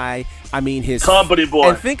guy. I mean, his company boy.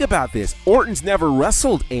 And think about this. Orton's never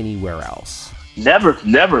wrestled anywhere else.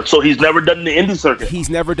 Never. So he's never done the indie circuit. He's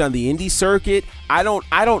never done the indie circuit. I don't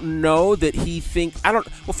know that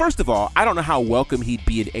well, first of all, I don't know how welcome he'd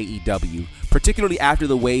be in AEW, particularly after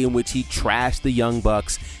the way in which he trashed the Young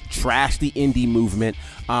Bucks, trashed the indie movement.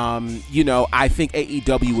 I think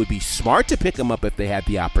AEW would be smart to pick him up if they had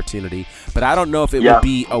the opportunity, but I don't know if it would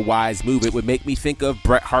be a wise move. It would make me think of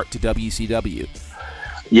Bret Hart to WCW.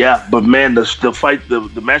 Yeah, but man, the fight,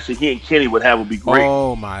 the match that he and Kenny would have would be great.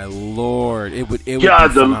 Oh my Lord, it would.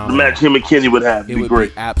 The match him and Kenny would have would be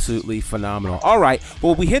great. Be absolutely phenomenal. All right,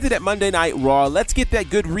 well, we hinted at Monday Night Raw. Let's get that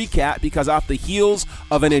good recap, because off the heels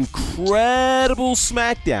of an incredible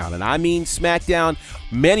SmackDown, and I mean SmackDown,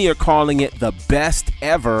 many are calling it the best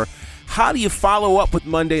ever. How do you follow up with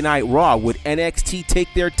Monday Night Raw? Would NXT take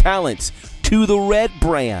their talents to the Red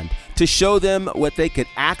brand to show them what they could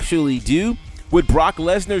actually do? Would Brock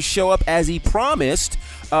Lesnar show up as he promised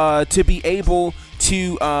to be able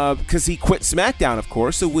to, because he quit SmackDown, of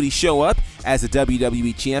course, so would he show up as a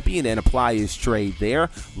WWE champion and apply his trade there?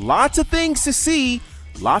 Lots of things to see,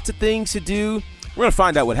 lots of things to do. We're going to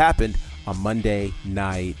find out what happened on Monday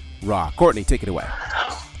Night Raw. Courtney, take it away.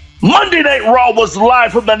 Monday Night Raw was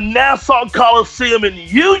live from the Nassau Coliseum in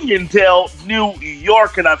Uniondale, New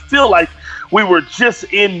York, and I feel like we were just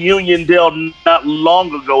in Uniondale not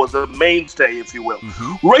long ago as a mainstay, if you will.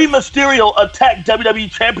 Mm-hmm. Rey Mysterio attacked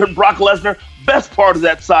WWE Champion Brock Lesnar. Best part of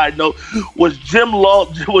that side note was Jerry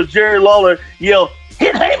Lawler yelled,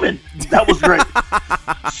 "Hit Heyman!" That was great.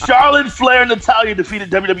 Charlotte Flair and Natalya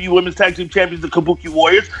defeated WWE Women's Tag Team Champions, the Kabuki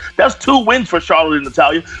Warriors. That's 2 wins for Charlotte and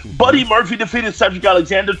Natalya. Mm-hmm. Buddy Murphy defeated Cedric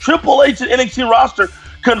Alexander. Triple H and NXT roster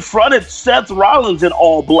confronted Seth Rollins in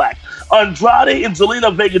all black. Andrade and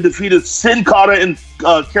Zelina Vega defeated Sin Cara and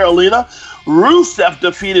Carolina. Rusev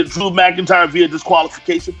defeated Drew McIntyre via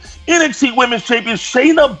disqualification. NXT Women's Champion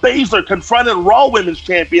Shayna Baszler confronted Raw Women's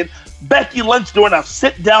Champion Becky Lynch during a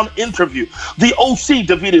sit-down interview. The OC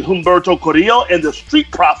defeated Humberto Carrillo and the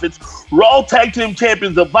Street Profits. Raw Tag Team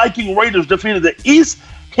Champions, the Viking Raiders, defeated the East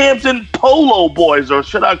Hampton Polo Boys, or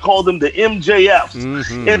should I call them the MJFs?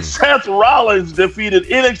 Mm-hmm. And Seth Rollins defeated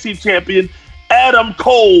NXT Champion Adam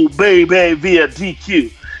Cole, baby, via DQ.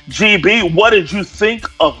 GB, what did you think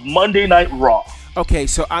of Monday Night Raw? Okay,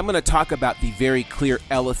 so I'm going to talk about the very clear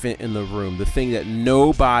elephant in the room, the thing that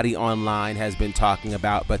nobody online has been talking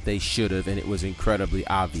about, but they should have, and it was incredibly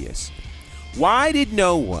obvious. Why did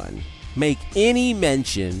no one make any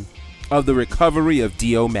mention of the recovery of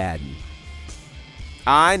Dio Madden?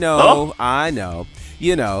 I know.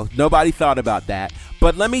 Nobody thought about that.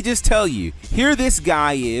 But let me just tell you, here this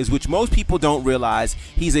guy is, which most people don't realize.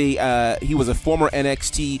 He was a former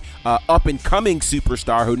NXT up-and-coming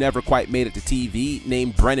superstar who never quite made it to TV,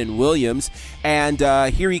 named Brennan Williams. And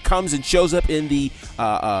here he comes and shows up in the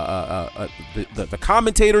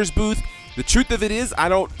commentator's booth. The truth of it is, I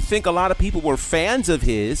don't think a lot of people were fans of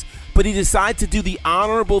his, but he decided to do the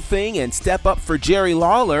honorable thing and step up for Jerry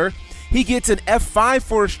Lawler. He gets an F5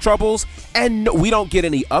 for his troubles, and we don't get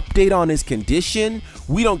any update on his condition.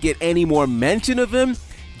 We don't get any more mention of him.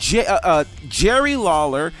 Jerry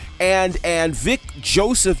Lawler and Vic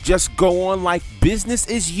Joseph just go on like business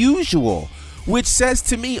as usual, which says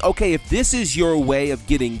to me, okay, if this is your way of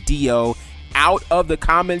getting Dio out of the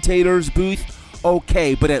commentator's booth,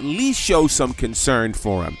 okay, but at least show some concern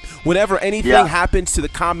for him. Whenever anything happens to the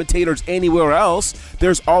commentators anywhere else,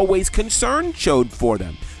 there's always concern showed for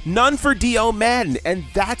them. None for Dio Madden, and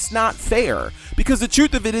that's not fair. Because the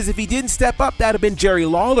truth of it is, if he didn't step up, that would have been Jerry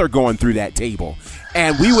Lawler going through that table.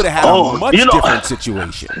 And we would have had a much different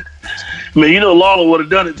situation. Man, Lawler would have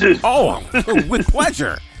done it too. Oh, with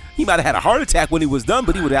pleasure. He might have had a heart attack when he was done,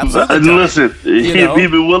 but he would have absolutely done it.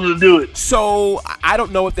 He'd be willing to do it. So I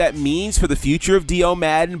don't know what that means for the future of Dio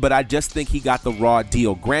Madden, but I just think he got the raw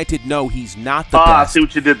deal. Granted, no, he's not the best. I see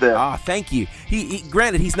what you did there. Thank you.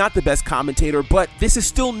 Granted, he's not the best commentator, but this is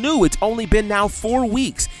still new. It's only been now 4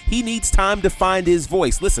 weeks. He needs time to find his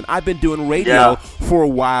voice. Listen, I've been doing radio for a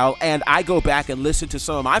while, and I go back and listen to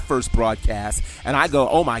some of my first broadcasts, and I go,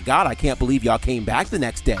 oh my God, I can't believe y'all came back the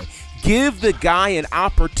next day. Give the guy an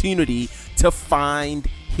opportunity to find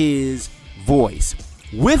his voice.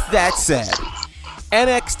 With that said,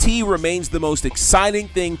 NXT remains the most exciting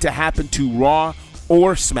thing to happen to Raw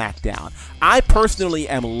or SmackDown. I personally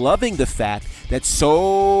am loving the fact that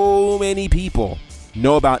so many people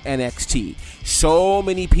know about NXT. So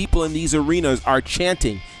many people in these arenas are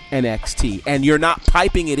chanting NXT, and you're not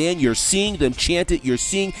piping it in, you're seeing them chant it,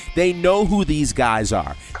 they know who these guys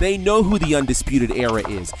are. They know who the Undisputed Era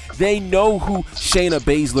is. They know who Shayna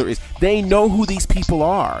Baszler is. They know who these people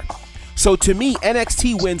are. So to me,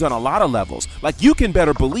 NXT wins on a lot of levels. Like, you can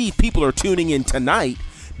better believe people are tuning in tonight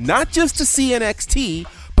not just to see NXT,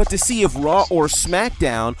 but to see if Raw or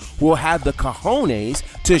SmackDown will have the cojones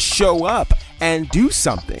to show up and do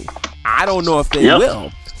something. I don't know if they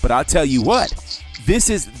will, but I'll tell you what,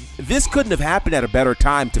 this couldn't have happened at a better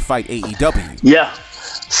time to fight AEW. Yeah,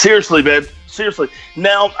 seriously, man. Seriously.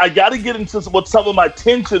 Now, I got to get into what some of my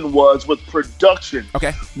tension was with production,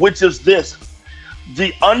 which is this.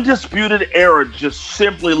 The Undisputed Era just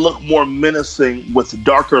simply looked more menacing with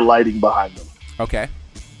darker lighting behind them. Okay.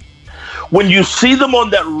 When you see them on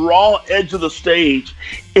that Raw edge of the stage,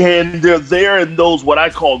 and they're there in those what I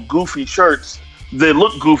call goofy shirts, they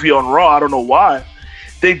look goofy on Raw. I don't know why.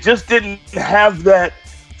 They just didn't have that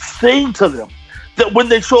thing to them. That when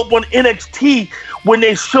they show up on NXT, when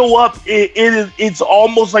they show up, it's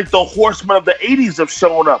almost like the Horsemen of the 80s have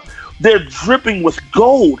shown up. They're dripping with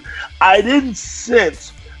gold. I didn't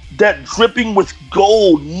sense that dripping with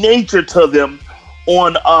gold nature to them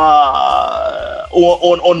on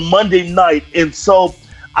Monday night, and so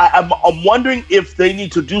I'm wondering if they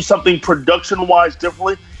need to do something production-wise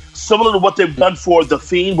differently, similar to what they've done for The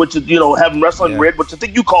Fiend, which is, having wrestling red, which I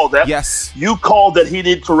think you called that. Yes. You called that he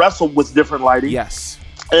needed to wrestle with different lighting. Yes.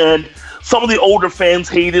 And some of the older fans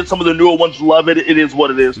hate it. Some of the newer ones love it. It is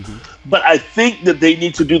what it is. Mm-hmm. But I think that they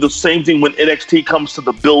need to do the same thing when NXT comes to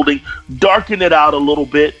the building, darken it out a little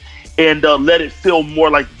bit, and let it feel more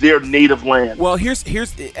like their native land. Well, here's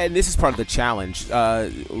and this is part of the challenge.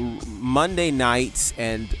 Monday nights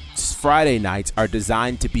and Friday nights are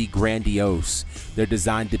designed to be grandiose. They're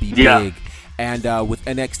designed to be big. And with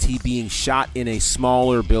NXT being shot in a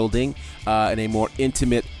smaller building, in a more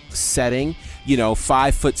intimate setting,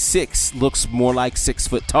 5'6" looks more like 6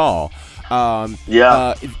 foot tall.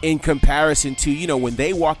 In comparison to, when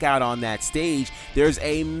they walk out on that stage, there's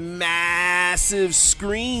a massive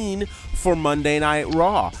screen for Monday Night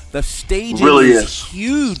Raw. The staging is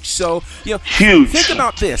huge. So, huge. Think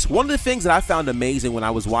about this. One of the things that I found amazing when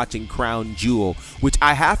I was watching Crown Jewel, which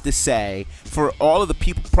I have to say, for all of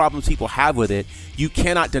the problems people have with it, you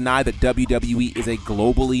cannot deny that WWE is a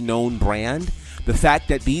globally known brand. The fact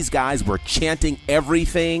that these guys were chanting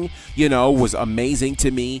everything, was amazing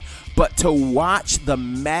to me. But to watch the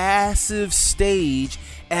massive stage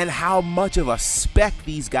and how much of a spec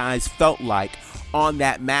these guys felt like on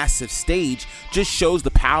that massive stage just shows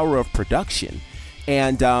the power of production.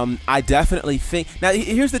 And I definitely think... Now,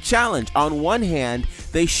 here's the challenge. On one hand,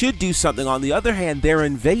 they should do something. On the other hand, they're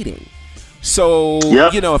invading. So,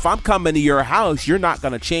 if I'm coming to your house, you're not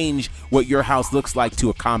going to change what your house looks like to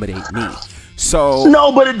accommodate me. So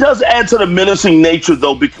no, but it does add to the menacing nature,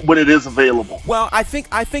 though, when it is available. Well, I think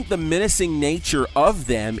the menacing nature of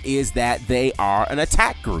them is that they are an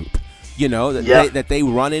attack group. That they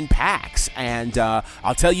run in packs, and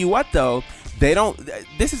I'll tell you what, though, they don't.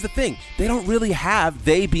 This is the thing: they don't really have.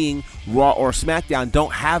 They being Raw or SmackDown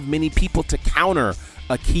don't have many people to counter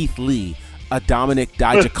a Keith Lee, a Dominic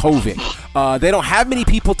Dijakovic. They don't have many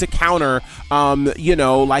people to counter,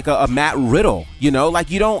 like a Matt Riddle. You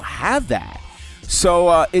don't have that.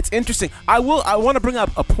 So it's interesting. I want to bring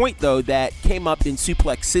up a point, though, that came up in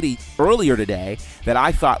Suplex City earlier today that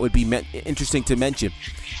I thought would be interesting to mention.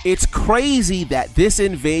 It's crazy that this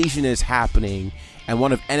invasion is happening and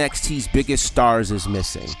one of NXT's biggest stars is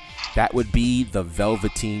missing. That would be the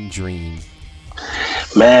Velveteen Dream.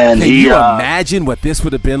 Man, can you imagine what this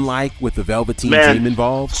would have been like with the Velveteen Dream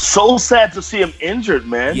involved? So sad to see him injured,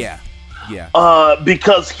 man. Yeah.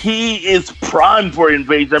 Because he is primed for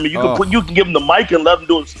invasion. I mean, you can give him the mic and let him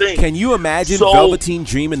do his thing. Can you imagine Velveteen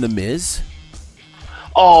Dream and The Miz?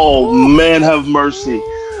 Oh, man, have mercy.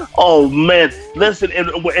 Oh, man. Listen,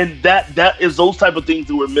 and that is those type of things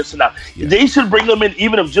that we're missing out. Yeah. They should bring them in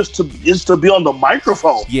even if just to be on the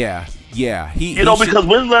microphone. Yeah. Because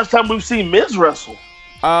when's the last time we've seen Miz wrestle?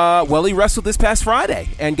 Well, he wrestled this past Friday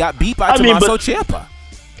and got beat by Tommaso Ciampa.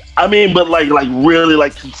 But really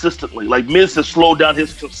consistently. Like Miz has slowed down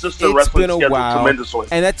his consistent wrestling schedule tremendously.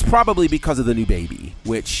 And that's probably because of the new baby,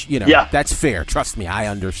 which, that's fair. Trust me, I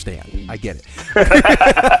understand. I get it.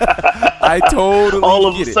 I totally all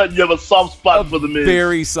of a sudden you have a soft spot for the Miz.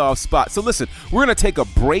 Very soft spot. So listen, we're going to take a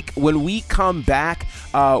break. When we come back,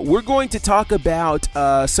 we're going to talk about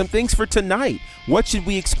some things for tonight. What should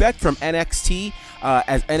we expect from NXT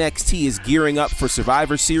as NXT is gearing up for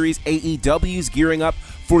Survivor Series? AEW is gearing up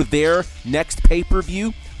for their next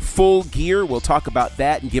pay-per-view, Full Gear. We'll talk about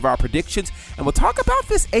that and give our predictions. And we'll talk about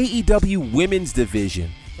this AEW women's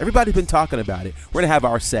division. Everybody's been talking about it. We're going to have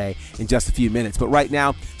our say in just a few minutes. But right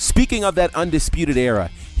now, speaking of that Undisputed Era,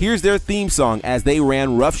 here's their theme song as they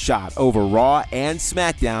ran roughshod over Raw and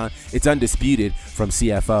SmackDown. It's Undisputed from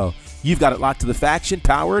CFO. You've got it locked to the Faction,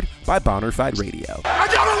 powered by Bonafide Radio. I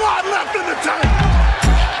got a lot left in the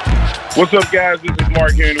tank. What's up, guys? This is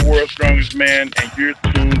Mark here in the World's Strongest Man, and you're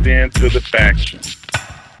tuned in to The Faction.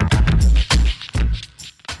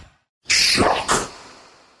 Shock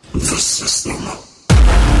the system.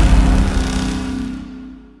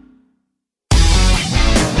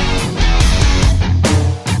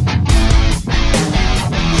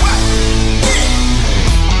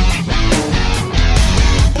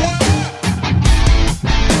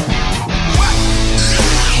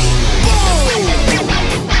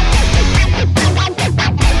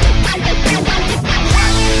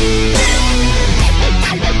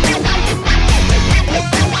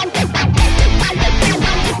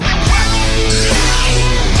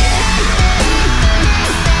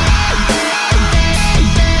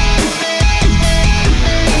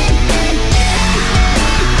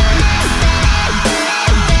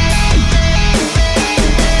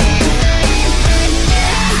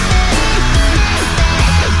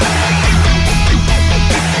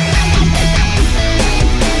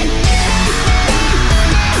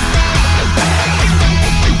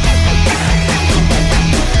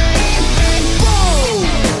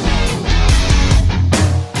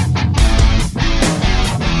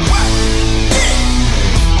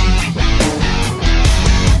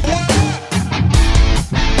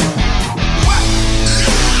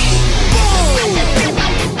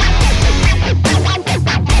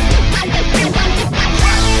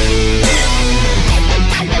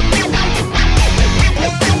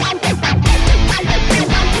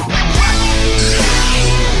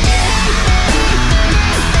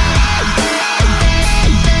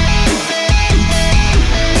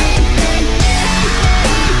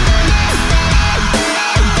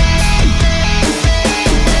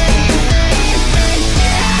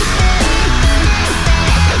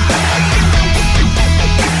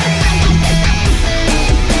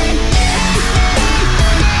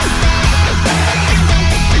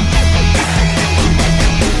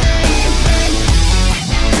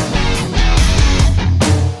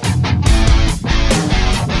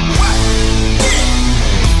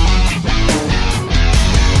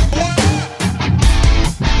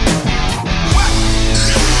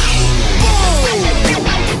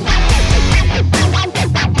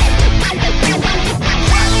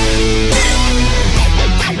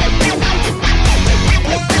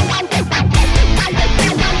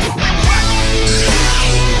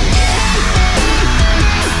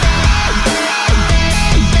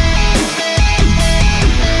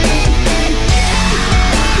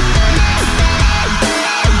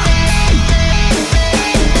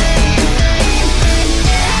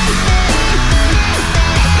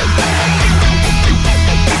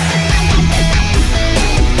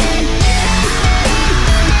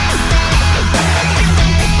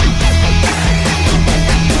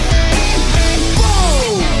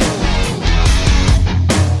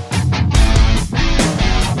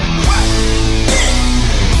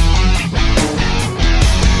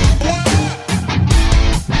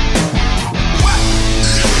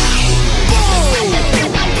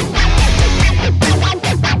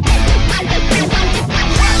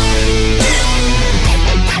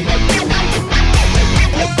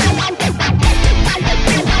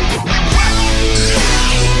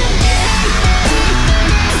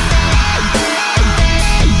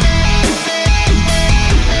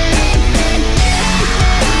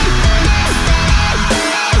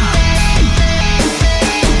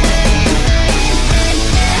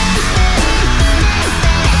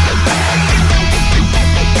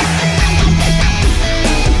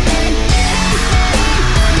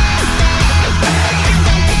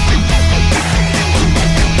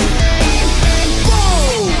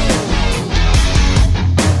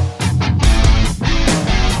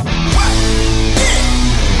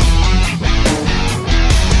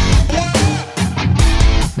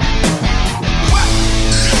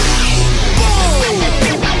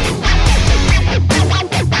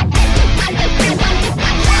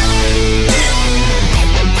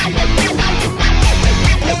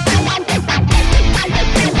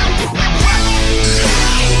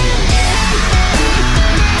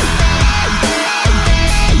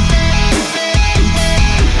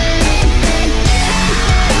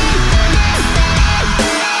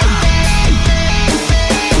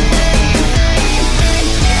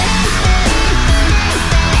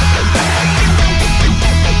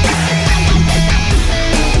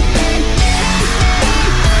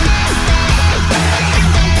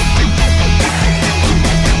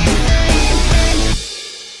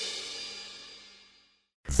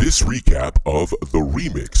 This recap of The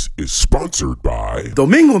Remix is sponsored by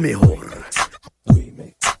Domingo Mejor.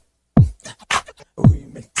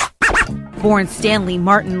 Born Stanley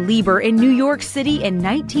Martin Lieber in New York City in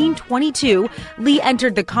 1922, Lee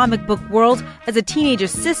entered the comic book world as a teenage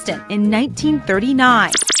assistant in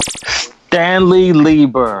 1939. Stanley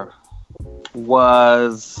Lieber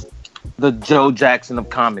was the Joe Jackson of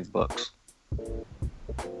comic books.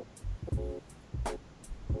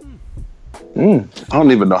 I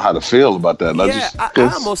don't even know how to feel about that.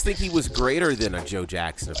 I almost think he was greater than a Joe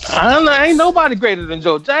Jackson. Ain't nobody greater than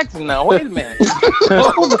Joe Jackson now. Wait a minute. See,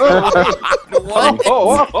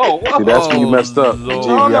 that's when you messed up. No.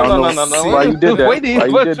 Why you did that? Why you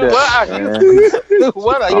did that?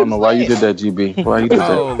 What are you I don't know why you did that, GB. Why you did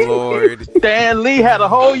that? Oh, Lord. Stan Lee had a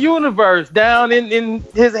whole universe down in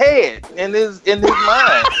his head, in his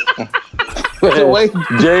mind.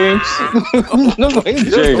 James.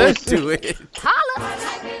 James. Do it.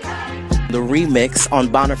 The remix on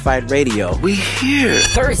Bonafide Radio. We here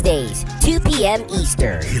Thursdays, 2 p.m.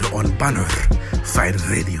 Eastern. Here on Bonafide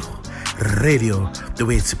Radio. Radio the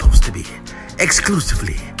way it's supposed to be.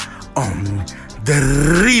 Exclusively on the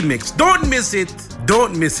remix. Don't miss it.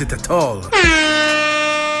 Don't miss it at all.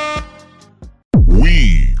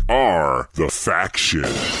 We are the Faction.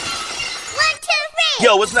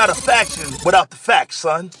 Yo, it's not a faction without the facts,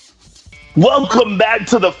 son. Welcome back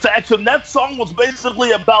to the Faction. That song was basically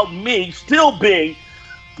about me still being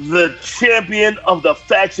the champion of the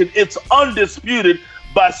Faction. It's undisputed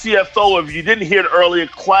by CFO. If you didn't hear it earlier,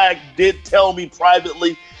 Clack did tell me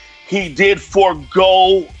privately he did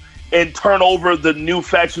forego and turn over the new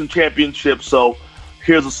Faction championship. So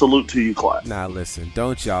here's a salute to you, Clack. Now listen,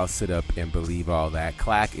 don't y'all sit up and believe all that.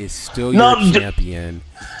 Clack is still your champion.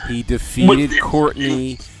 He defeated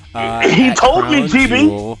Courtney. He told me, GB.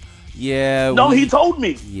 Jewel. Yeah. No, he told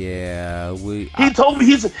me. Yeah. He told me.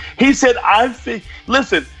 He said,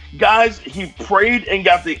 listen, guys, he prayed and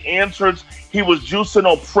got the answers. He was juicing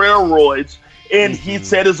on prayer roids. And he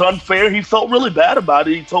said it's unfair. He felt really bad about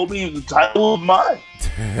it. He told me the title of mine.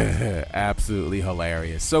 Absolutely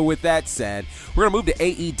hilarious. So with that said, we're going to move to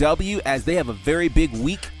AEW as they have a very big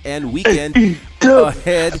week and weekend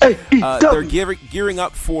ahead. They're gearing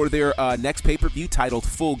up for their next pay-per-view titled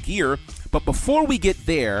Full Gear. But before we get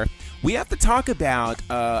there, we have to talk about,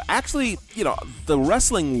 the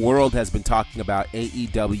wrestling world has been talking about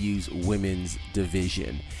AEW's women's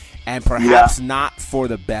division. And perhaps not for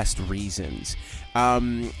the best reasons.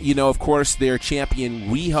 Of course, their champion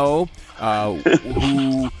Riho,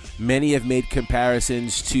 who many have made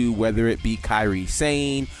comparisons to, whether it be Kairi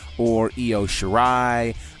Sane or Io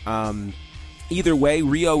Shirai. Either way,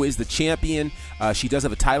 Riho is the champion. She does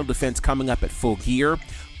have a title defense coming up at Full Gear.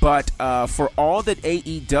 But for all that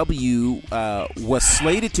AEW was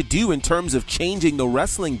slated to do in terms of changing the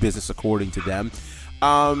wrestling business, according to them,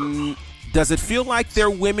 does it feel like their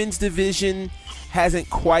women's division hasn't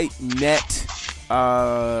quite met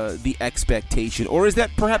the expectation? Or is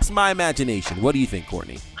that perhaps my imagination? What do you think,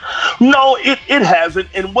 Courtney? No, it hasn't.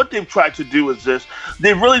 And what they've tried to do is this.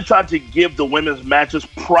 They've really tried to give the women's matches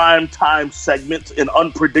prime time segments and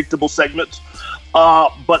unpredictable segments.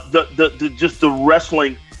 But the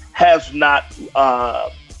wrestling has not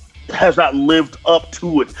lived up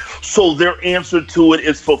to it. So their answer to it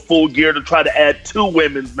is for Full Gear to try to add 2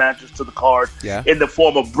 women's matches to the card in the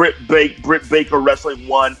form of Britt Baker wrestling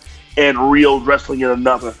one and Riho wrestling in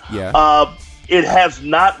another. It has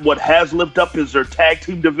not. What has lived up is their tag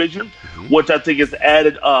team division, which I think has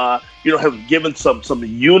added, has given some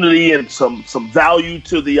unity and some value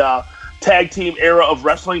to the tag team era of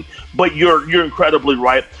wrestling. But you're incredibly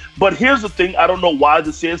right. But here's the thing. I don't know why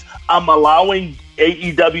this is. I'm allowing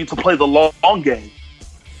AEW to play the long game.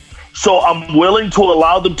 So I'm willing to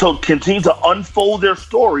allow them to continue to unfold their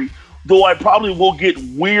story, though I probably will get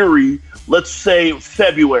weary, let's say,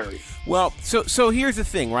 February. Well, so here's the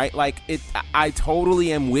thing, right? I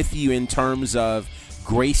totally am with you in terms of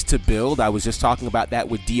grace to build. I was just talking about that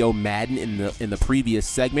with Dio Madden in the previous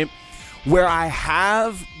segment. Where I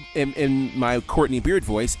have in my Courtney Beard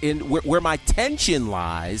voice, where my tension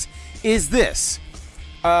lies, is this.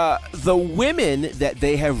 The women that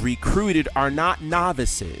they have recruited are not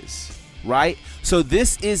novices, right? So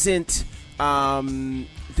this is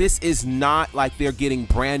not like they're getting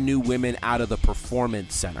brand new women out of the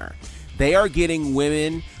Performance Center. They are getting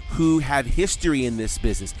women who have history in this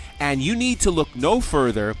business. And you need to look no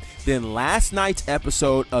further than last night's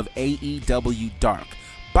episode of AEW Dark.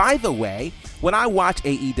 By the way, when I watch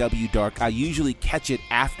AEW Dark, I usually catch it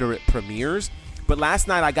after it premieres. But last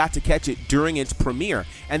night I got to catch it during its premiere.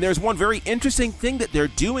 And there's one very interesting thing that they're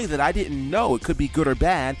doing that I didn't know. It could be good or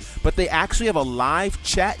bad. But they actually have a live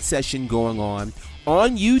chat session going on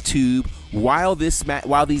YouTube while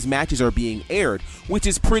these matches are being aired, which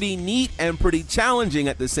is pretty neat and pretty challenging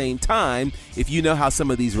at the same time if you know how some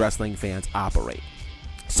of these wrestling fans operate.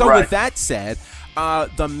 So with that said,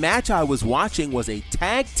 the match I was watching was a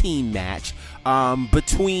tag team match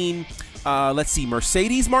between,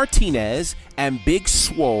 Mercedes Martinez and Big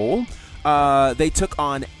Swole. They took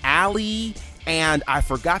on Allie, and I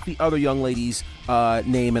forgot the other young lady's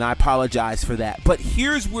name, and I apologize for that. But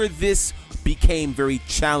here's where this became very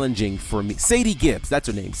challenging for me. Sadie Gibbs, that's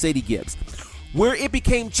her name, Sadie Gibbs. Where it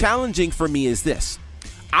became challenging for me is this.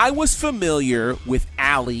 I was familiar with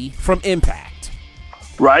Allie from Impact.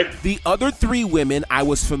 Right. The other three women I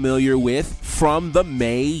was familiar with from the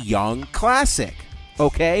Mae Young Classic.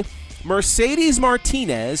 Okay? Mercedes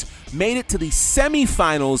Martinez made it to the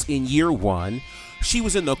semifinals in year 1. She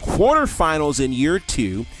was in the quarterfinals in year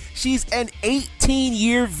 2. She's an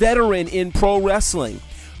 18-year veteran in pro wrestling.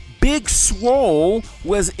 Big Swole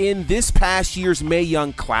was in this past year's Mae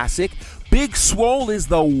Young Classic. Big Swole is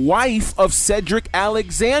the wife of Cedric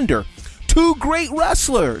Alexander. 2 great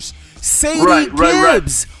wrestlers. Sadie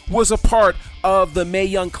Gibbs was a part of the Mae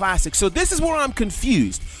Young Classic. So this is where I'm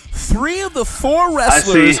confused. 3 of the 4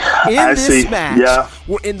 wrestlers in this match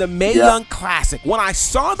were in the Mae Young Classic. When I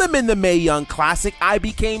saw them in the Mae Young Classic, I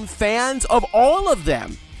became fans of all of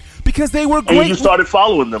them because they were great. And you started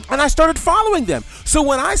following them. And I started following them. So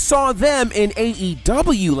when I saw them in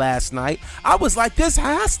AEW last night, I was like, this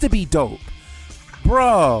has to be dope.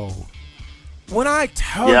 Bro, when I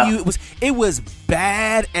tell you it was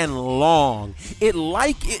bad and long. And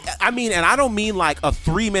I don't mean like a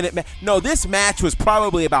 3-minute match. No, this match was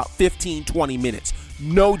probably about 15, 20 minutes.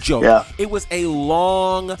 No joke. Yeah. It was a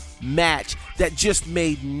long match that just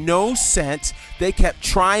made no sense. They kept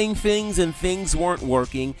trying things and things weren't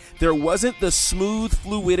working. There wasn't the smooth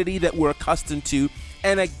fluidity that we're accustomed to.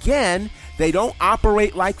 And again, they don't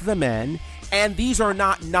operate like the men, and these are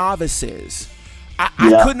not novices.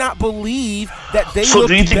 I could not believe that they looked better. So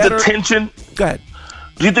do you think the tension? Go ahead.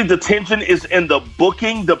 Do you think the tension is in the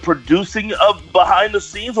booking, the producing of behind the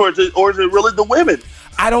scenes, or is it really the women?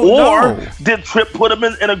 I don't know. Or did Tripp put them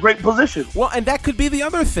in a great position? Well, and that could be the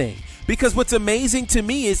other thing. Because what's amazing to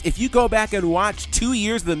me is if you go back and watch 2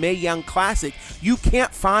 years of the Mae Young Classic, you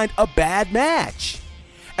can't find a bad match.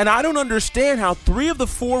 And I don't understand how 3 of the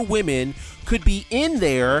 4 women could be in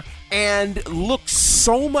there and look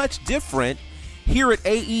so much different here at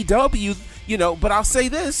AEW, but I'll say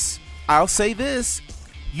this.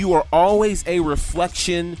 You are always a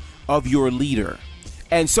reflection of your leader.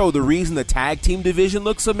 And so the reason the tag team division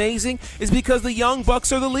looks amazing is because the Young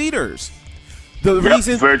Bucks are the leaders. The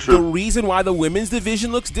reason why the women's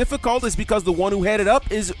division looks difficult is because the one who headed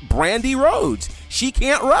up is Brandy Rhodes. She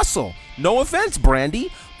can't wrestle. No offense,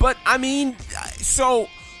 Brandy. But, so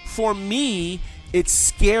for me, it's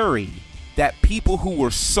scary that people who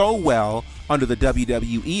were so well under the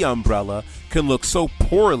WWE umbrella can look so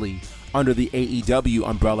poorly under the AEW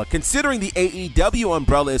umbrella, considering the AEW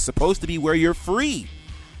umbrella is supposed to be where you're free.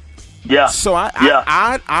 Yeah. So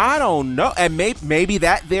I don't know. And maybe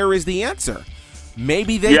that there is the answer.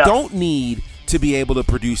 Maybe they don't need to be able to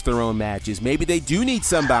produce their own matches. Maybe they do need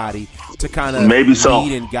somebody to kind of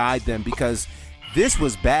lead and guide them, because this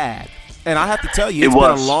was bad. And I have to tell you, it's been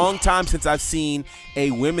a long time since I've seen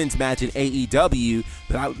a women's match in AEW.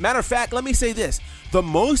 Matter of fact, let me say this. The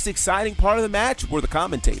most exciting part of the match were the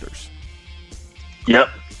commentators. Yep.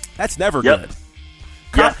 That's never good.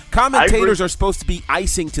 Commentators are supposed to be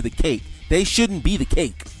icing to the cake. They shouldn't be the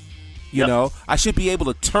cake. You know, I should be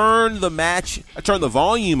able to turn the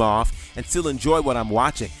volume off and still enjoy what I'm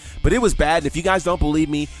watching. But it was bad. And if you guys don't believe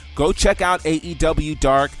me, go check out AEW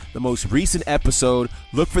Dark, the most recent episode.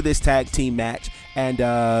 Look for this tag team match, and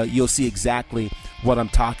you'll see exactly what I'm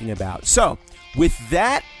talking about. So, with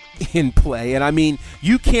that in play, and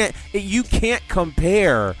you can't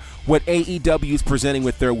compare what AEW is presenting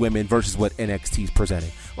with their women versus what NXT is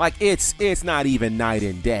presenting. Like, it's not even night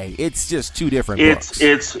and day. It's just 2 different books.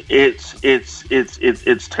 It's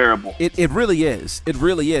terrible. It really is. It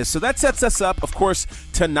really is. So that sets us up. Of course,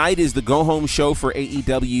 tonight is the go-home show for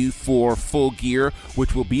AEW for Full Gear,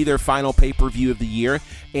 which will be their final pay-per-view of the year.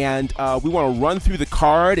 And we want to run through the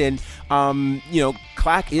card. And,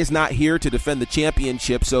 Clack is not here to defend the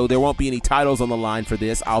championship, so there won't be any titles on the line for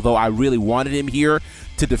this, although I really wanted him here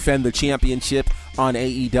to defend the championship on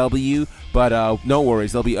AEW. But no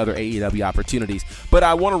worries, there'll be other AEW opportunities. But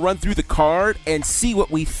I want to run through the card and see what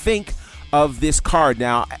we think of this card.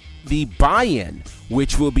 Now, the buy-in,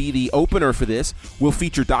 which will be the opener for this, will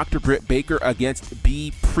feature Dr. Britt Baker against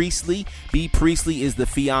Bea Priestley. Bea Priestley is the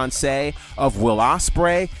fiancée of Will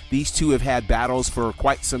Ospreay. These two have had battles for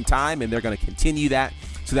quite some time, and they're going to continue that.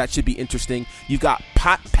 so that should be interesting. You've got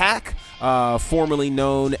Pac, formerly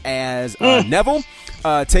known as Neville,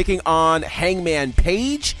 taking on Hangman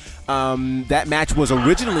Page. That match was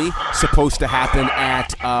originally supposed to happen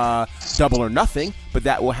at Double or Nothing, but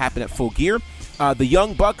that will happen at Full Gear. The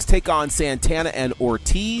Young Bucks take on Santana and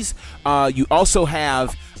Ortiz. You also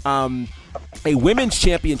have a women's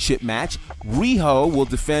championship match. Riho will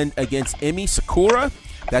defend against Emi Sakura.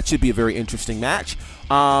 That should be a very interesting match.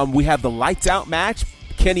 We have the Lights Out match,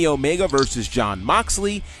 Kenny Omega versus Jon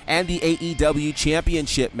Moxley, and the AEW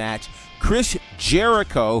championship match, Chris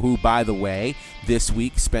Jericho, who, by the way, this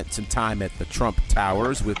week spent some time at the Trump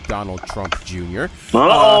Towers with Donald Trump Jr.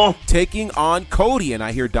 Taking on Cody, and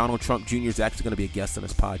I hear Donald Trump Jr. is actually going to be a guest on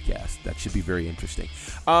this podcast. That should be very interesting.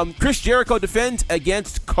 Chris Jericho defends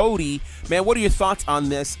against Cody. Man, what are your thoughts on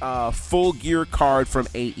this Full Gear card from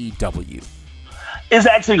AEW? It's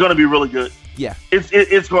actually going to be really good. Yeah,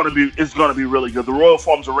 it's going to be really good. The Royal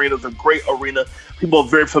Farms Arena is a great arena. People are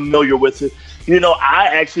very familiar with it. You know, I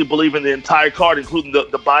actually believe in the entire card, including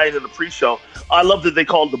the buy-in and the pre-show. I love that they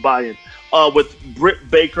call it the buy-in with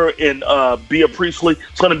Britt Baker and Bea Priestley.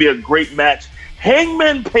 It's going to be a great match.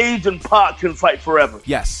 Hangman Page and Pac can fight forever.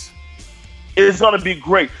 Yes, it's going to be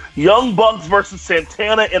great. Young Bucks versus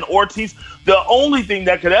Santana and Ortiz. The only thing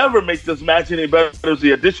that could ever make this match any better is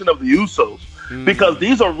the addition of the Usos. Because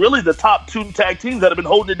these are really the top two tag teams that have been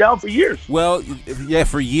holding it down for years. Well, yeah,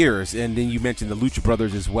 for years. And then you mentioned the Lucha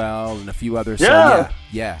Brothers as well and a few others. Yeah. So,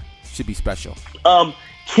 yeah, should be special.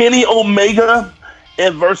 Kenny Omega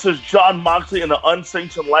versus Jon Moxley in an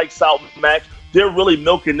unsanctioned Lights Out match. They're really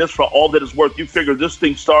milking this for all that it's worth. You figure this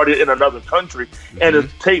thing started in another country and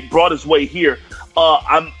its tape brought its way here.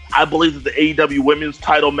 I believe that the AEW women's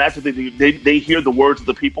title match, they hear the words of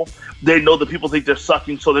the people. They know the people think they're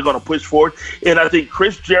sucking, so they're going to push forward. And I think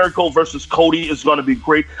Chris Jericho versus Cody is going to be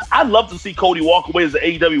great. I'd love to see Cody walk away as the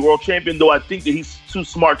AEW World Champion, though I think that he's too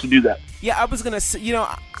smart to do that. Yeah, I was going to say, you know,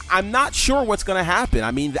 I'm not sure what's going to happen.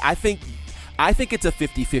 I mean, I think it's a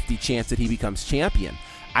 50-50 chance that he becomes champion.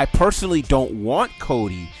 I personally don't want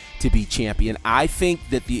Cody to be champion. I think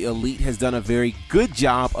that the Elite has done a very good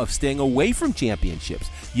job of staying away from championships.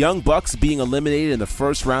 Young Bucks being eliminated in the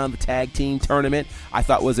first round of the tag team tournament, I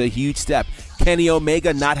thought was a huge step. Kenny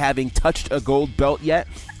Omega not having touched a gold belt yet,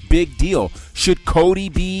 big deal. Should Cody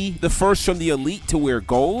be the first from the Elite to wear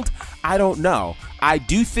gold? I don't know. I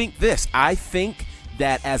do think this. I think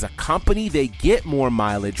that as a company, they get more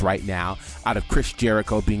mileage right now out of Chris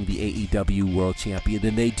Jericho being the AEW World Champion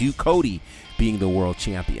than they do Cody being the World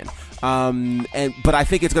Champion. But I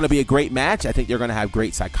think it's going to be a great match. I think they're going to have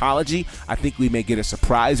great psychology. I think we may get a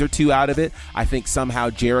surprise or two out of it. I think somehow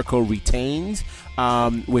Jericho retains,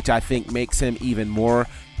 which I think makes him even more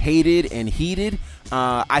hated and heated.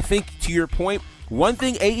 I think, to your point, one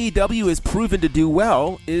thing AEW has proven to do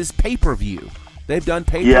well is pay-per-view. They've done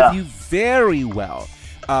pay-per-view very well.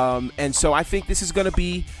 And so I think this is going to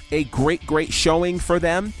be a great showing for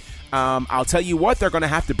them. I'll tell you what, they're going to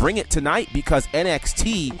have to bring it tonight because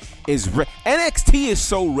NXT is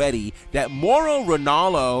so ready that Mauro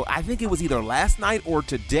Ranallo, I think it was either last night or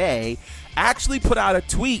today, actually put out a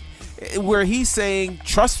tweet where he's saying,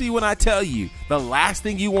 trust me when I tell you, the last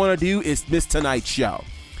thing you want to do is miss tonight's show.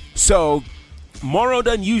 So Mauro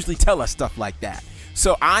doesn't usually tell us stuff like that.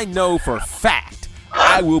 So I know for a fact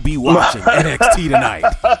I will be watching NXT tonight.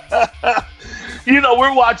 You know,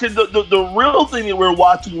 we're watching the real thing that we're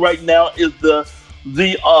watching right now is the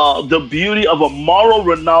beauty of a Mauro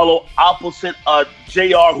Ranallo opposite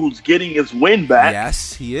JR, who's getting his win back.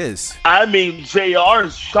 Yes, he is. I mean, JR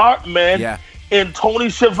is sharp, man. Yeah. And Tony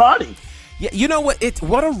Schiavone. Yeah, you know what?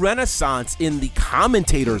 What a renaissance in the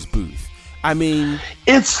commentators booth. I mean,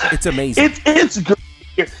 it's amazing. It's good.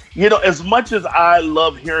 You know, as much as I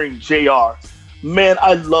love hearing JR, man,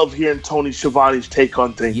 I love hearing Tony Schiavone's take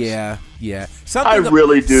on things. Yeah. I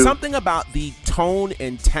really do. Something about the tone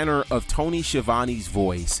and tenor of Tony Schiavone's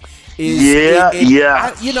voice is...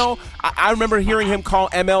 Yeah. I remember hearing him call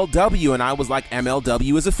MLW, and I was like,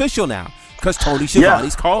 MLW is official now because Tony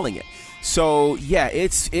Schiavone's calling it. So, yeah,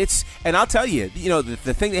 it's and I'll tell you,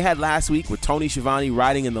 the thing they had last week with Tony Schiavone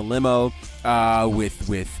riding in the limo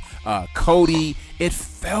with Cody, it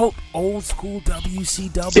felt old school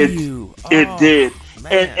WCW. It did.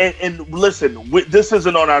 And listen, this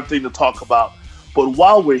isn't on our thing to talk about, but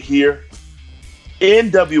while we're here,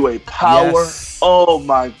 NWA Power, yes. Oh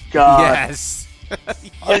my God. Yes.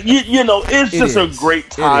 It's just a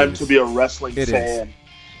great time to be a wrestling fan.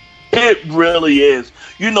 It really is.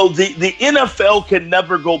 You know, the NFL can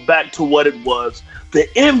never go back to what it was. The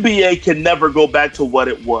NBA can never go back to what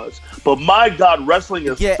it was. But my God, wrestling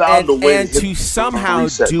has found a way to somehow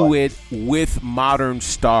do it with modern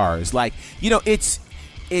stars. Like, you know, it's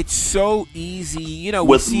so easy. You know,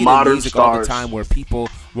 we see it in music all the time where people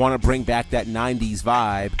want to bring back that 90s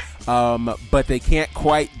vibe, but they can't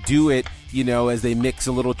quite do it, you know, as they mix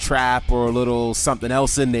a little trap or a little something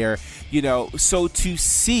else in there, you know. So to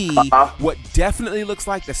see what definitely looks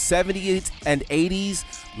like the 70s and 80s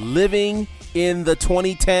living in the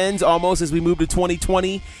 2010s almost as we move to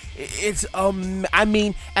 2020, it's I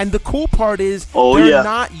mean, and the cool part is they're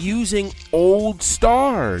not using old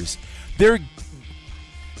stars. They're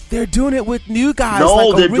doing it with new guys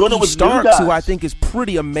like Ricky Starks, who I think is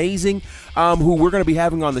pretty amazing, who we're going to be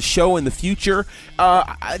having on the show in the future.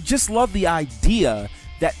 I just love the idea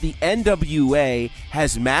that the NWA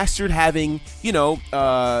has mastered having, you know,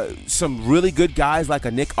 some really good guys like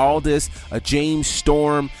a Nick Aldis, a James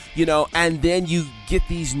Storm, you know, and then you get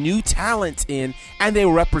these new talents in, and they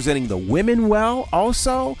were representing the women well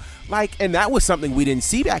also. Like, and that was something we didn't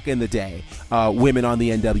see back in the day, women on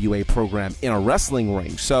the NWA program in a wrestling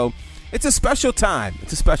ring. So it's a special time.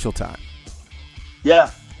 It's a special time.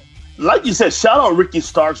 Yeah. Like you said, shout out Ricky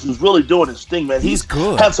Starks, who's really doing his thing, man. He's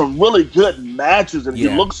good. Had some really good matches, and he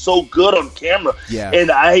looks so good on camera. Yeah. And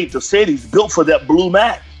I hate to say it, he's built for that blue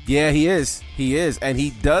mat. Yeah, he is. He is. And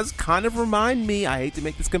he does kind of remind me, I hate to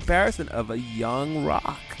make this comparison, of a young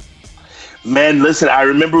Rock. Man, listen, I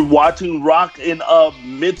remember watching Rock in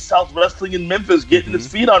Mid-South Wrestling in Memphis, getting his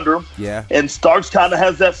feet under him. Yeah. And Starks kind of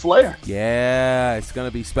has that flair. Yeah, it's going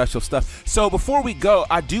to be special stuff. So before we go,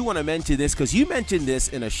 I do want to mention this because you mentioned this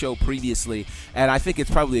in a show previously, and I think it's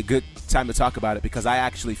probably a good time to talk about it because I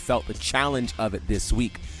actually felt the challenge of it this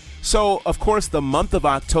week. So, of course, the month of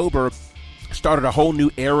October started a whole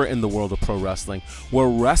new era in the world of pro wrestling, where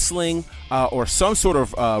wrestling or some sort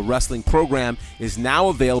of wrestling program is now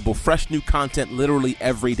available, fresh new content literally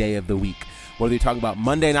every day of the week. Whether you're talking about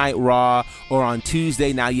Monday Night Raw or on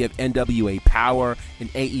Tuesday, now you have NWA Power and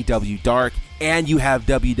AEW Dark, and you have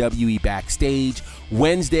WWE Backstage.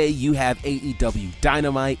 Wednesday, you have AEW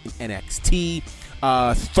Dynamite and NXT.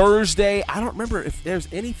 Thursday, I don't remember if there's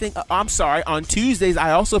anything. I'm sorry. On Tuesdays,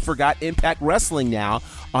 I also forgot Impact Wrestling now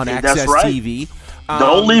on Access TV.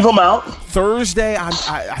 Don't leave them out. Thursday,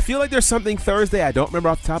 I feel like there's something Thursday. I don't remember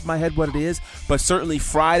off the top of my head what it is, but certainly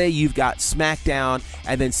Friday you've got SmackDown,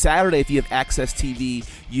 and then Saturday, if you have Access TV,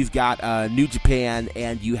 you've got New Japan,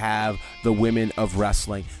 and you have the Women of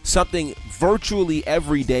Wrestling. Something virtually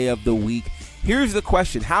every day of the week. Here's the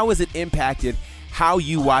question: how has it impacted how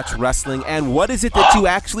you watch wrestling, and what is it that you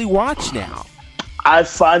actually watch now? I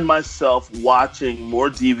find myself watching more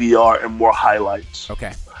DVR and more highlights.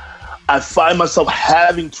 Okay. I find myself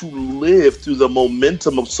having to live through the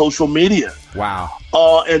momentum of social media. Wow.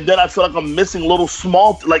 And then I feel like I'm missing little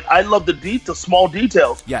small, like I love the small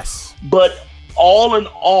details. Yes. But all in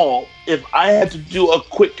all, if I had to do a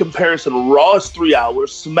quick comparison, Raw is 3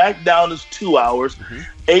 hours, SmackDown is 2 hours,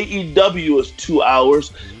 AEW is 2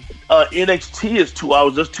 hours, NXT is 2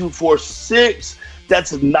 hours. That's 2, 4, 6.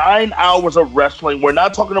 That's 9 hours of wrestling. We're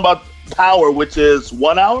not talking about Power, which is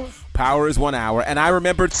 1 hour. Power is 1 hour. And I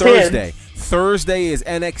remembered Thursday. Thursday is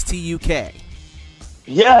NXT UK.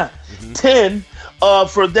 Yeah. 10.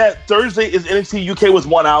 For that, Thursday is NXT UK with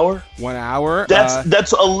 1 hour. 1 hour.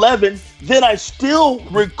 That's 11. Then I still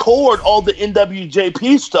record all the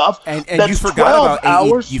NWJP stuff. And that's you forgot about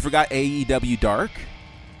hours. You forgot AEW Dark.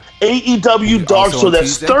 AEW Dark, so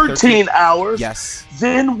that's Tuesday, 13 hours. Yes.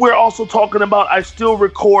 Then we're also talking about I still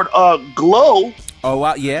record Glow. Oh,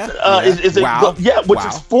 wow, yeah. Is it wow. Which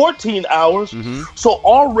is 14 hours. So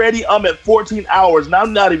already I'm at 14 hours, and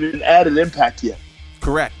I'm not even added Impact yet.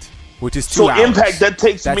 Correct. Which is 2 hours. So Impact, that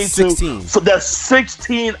takes me 16. So that's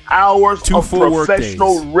 16 hours of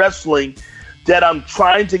professional wrestling that I'm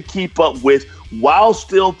trying to keep up with, while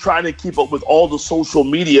still trying to keep up with all the social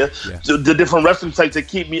media, the different wrestling sites that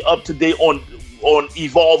keep me up to date on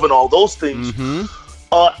Evolve and all those things,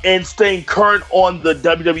 and staying current on the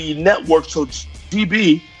WWE Network. So,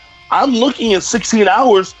 GB, I'm looking at 16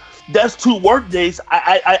 hours. That's 2 work days.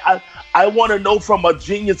 I want to know from a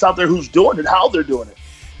genius out there who's doing it, how they're doing it.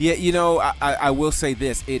 Yeah, you know, I will say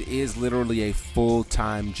this. It is literally a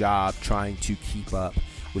full-time job trying to keep up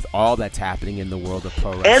with all that's happening in the world of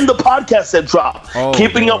pro wrestling. And the podcasts that drop.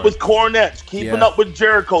 Keeping Lord. up with Cornettes, keeping up with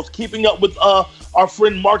Jericho's, keeping up with our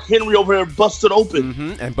friend Mark Henry over here at Busted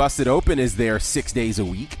Open. And Busted Open is there 6 days a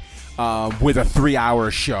week with a 3-hour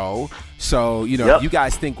show. So, you know, if you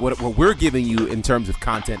guys think what we're giving you in terms of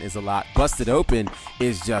content is a lot, Busted Open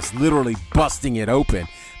is just literally busting it open.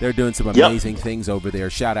 They're doing some amazing things over there.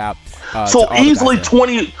 Shout out. So to all easily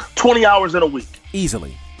the guys 20 hours in a week.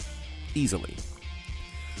 Easily.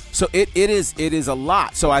 So it is a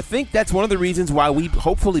lot. So I think that's one of the reasons why we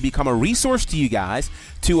hopefully become a resource to you guys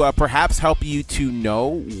to perhaps help you to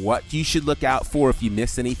know what you should look out for if you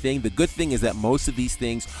miss anything. The good thing is that most of these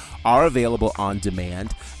things are available on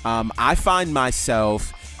demand. I find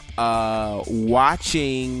myself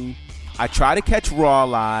watching. I try to catch Raw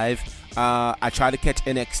live. I try to catch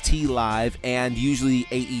NXT live and usually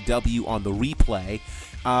AEW on the replay.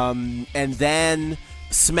 And then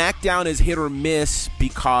SmackDown is hit or miss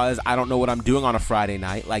because I don't know what I'm doing on a Friday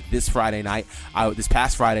night. Like this past Friday night,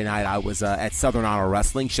 I was at Southern Honor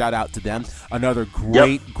Wrestling. Shout out to them. Another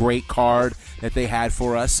great card that they had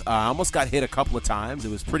for us. I almost got hit a couple of times.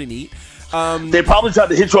 It was pretty neat. They probably tried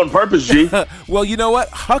to hit you on purpose, G. Well, you know what?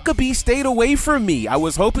 Huckabee stayed away from me. I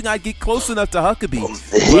was hoping I'd get close enough to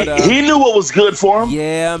Huckabee. But, he knew what was good for him.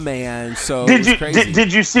 Yeah, man. So did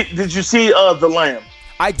you see the Lamb?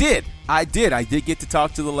 I did get to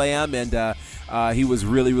talk to the Lamb, and he was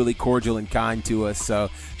really, really cordial and kind to us. So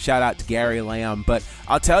shout out to Gary Lamb. But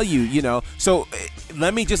I'll tell you, so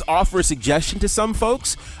let me just offer a suggestion to some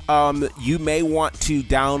folks. You may want to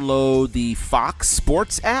download the Fox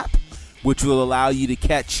Sports app, which will allow you to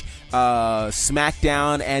catch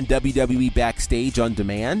SmackDown and WWE Backstage on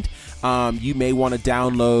demand. You may want to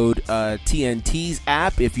download TNT's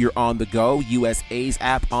app if you're on the go, USA's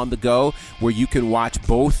app on the go, where you can watch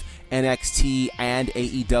both NXT and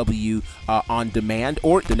AEW on demand,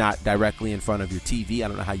 or they're not directly in front of your TV. I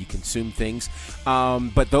don't know how you consume things,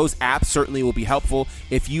 but those apps certainly will be helpful.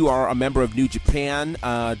 If you are a member of New Japan,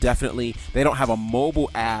 definitely. They don't have a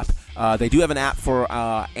mobile app. They do have an app for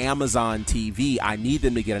Amazon TV. I need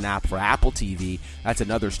them to get an app for Apple TV. That's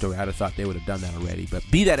another story. I'd have thought they would have done that already. But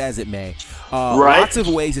be that as it may, lots of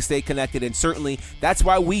ways to stay connected, and certainly that's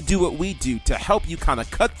why we do what we do, to help you kind of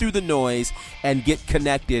cut through the noise and get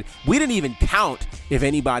connected. We didn't even count if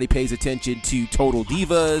anybody pays attention to Total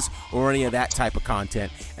Divas or any of that type of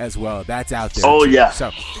content as well. That's out there. Oh, too. yeah.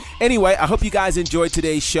 So anyway, I hope you guys enjoyed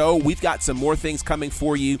today's show. We've got some more things coming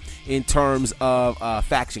for you in terms of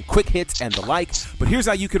Faction Quick Hits and the like. But here's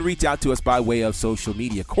how you can reach out to us by way of social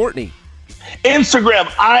media. Courtney.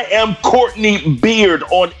 Instagram, I am Courtney Beard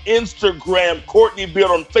on Instagram. Courtney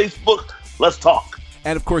Beard on Facebook. Let's talk.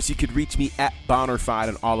 And, of course, you can reach me at Bonnerfied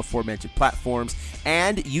on all aforementioned platforms.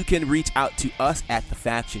 And you can reach out to us at The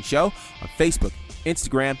Faction Show on Facebook,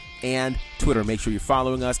 Instagram, and Twitter. Make sure you're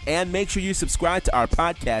following us, and make sure you subscribe to our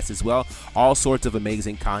podcast as well. All sorts of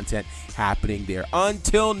amazing content happening there.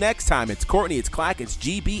 Until next time, it's Courtney, it's Clack, it's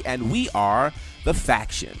GB, and we are The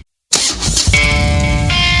Faction.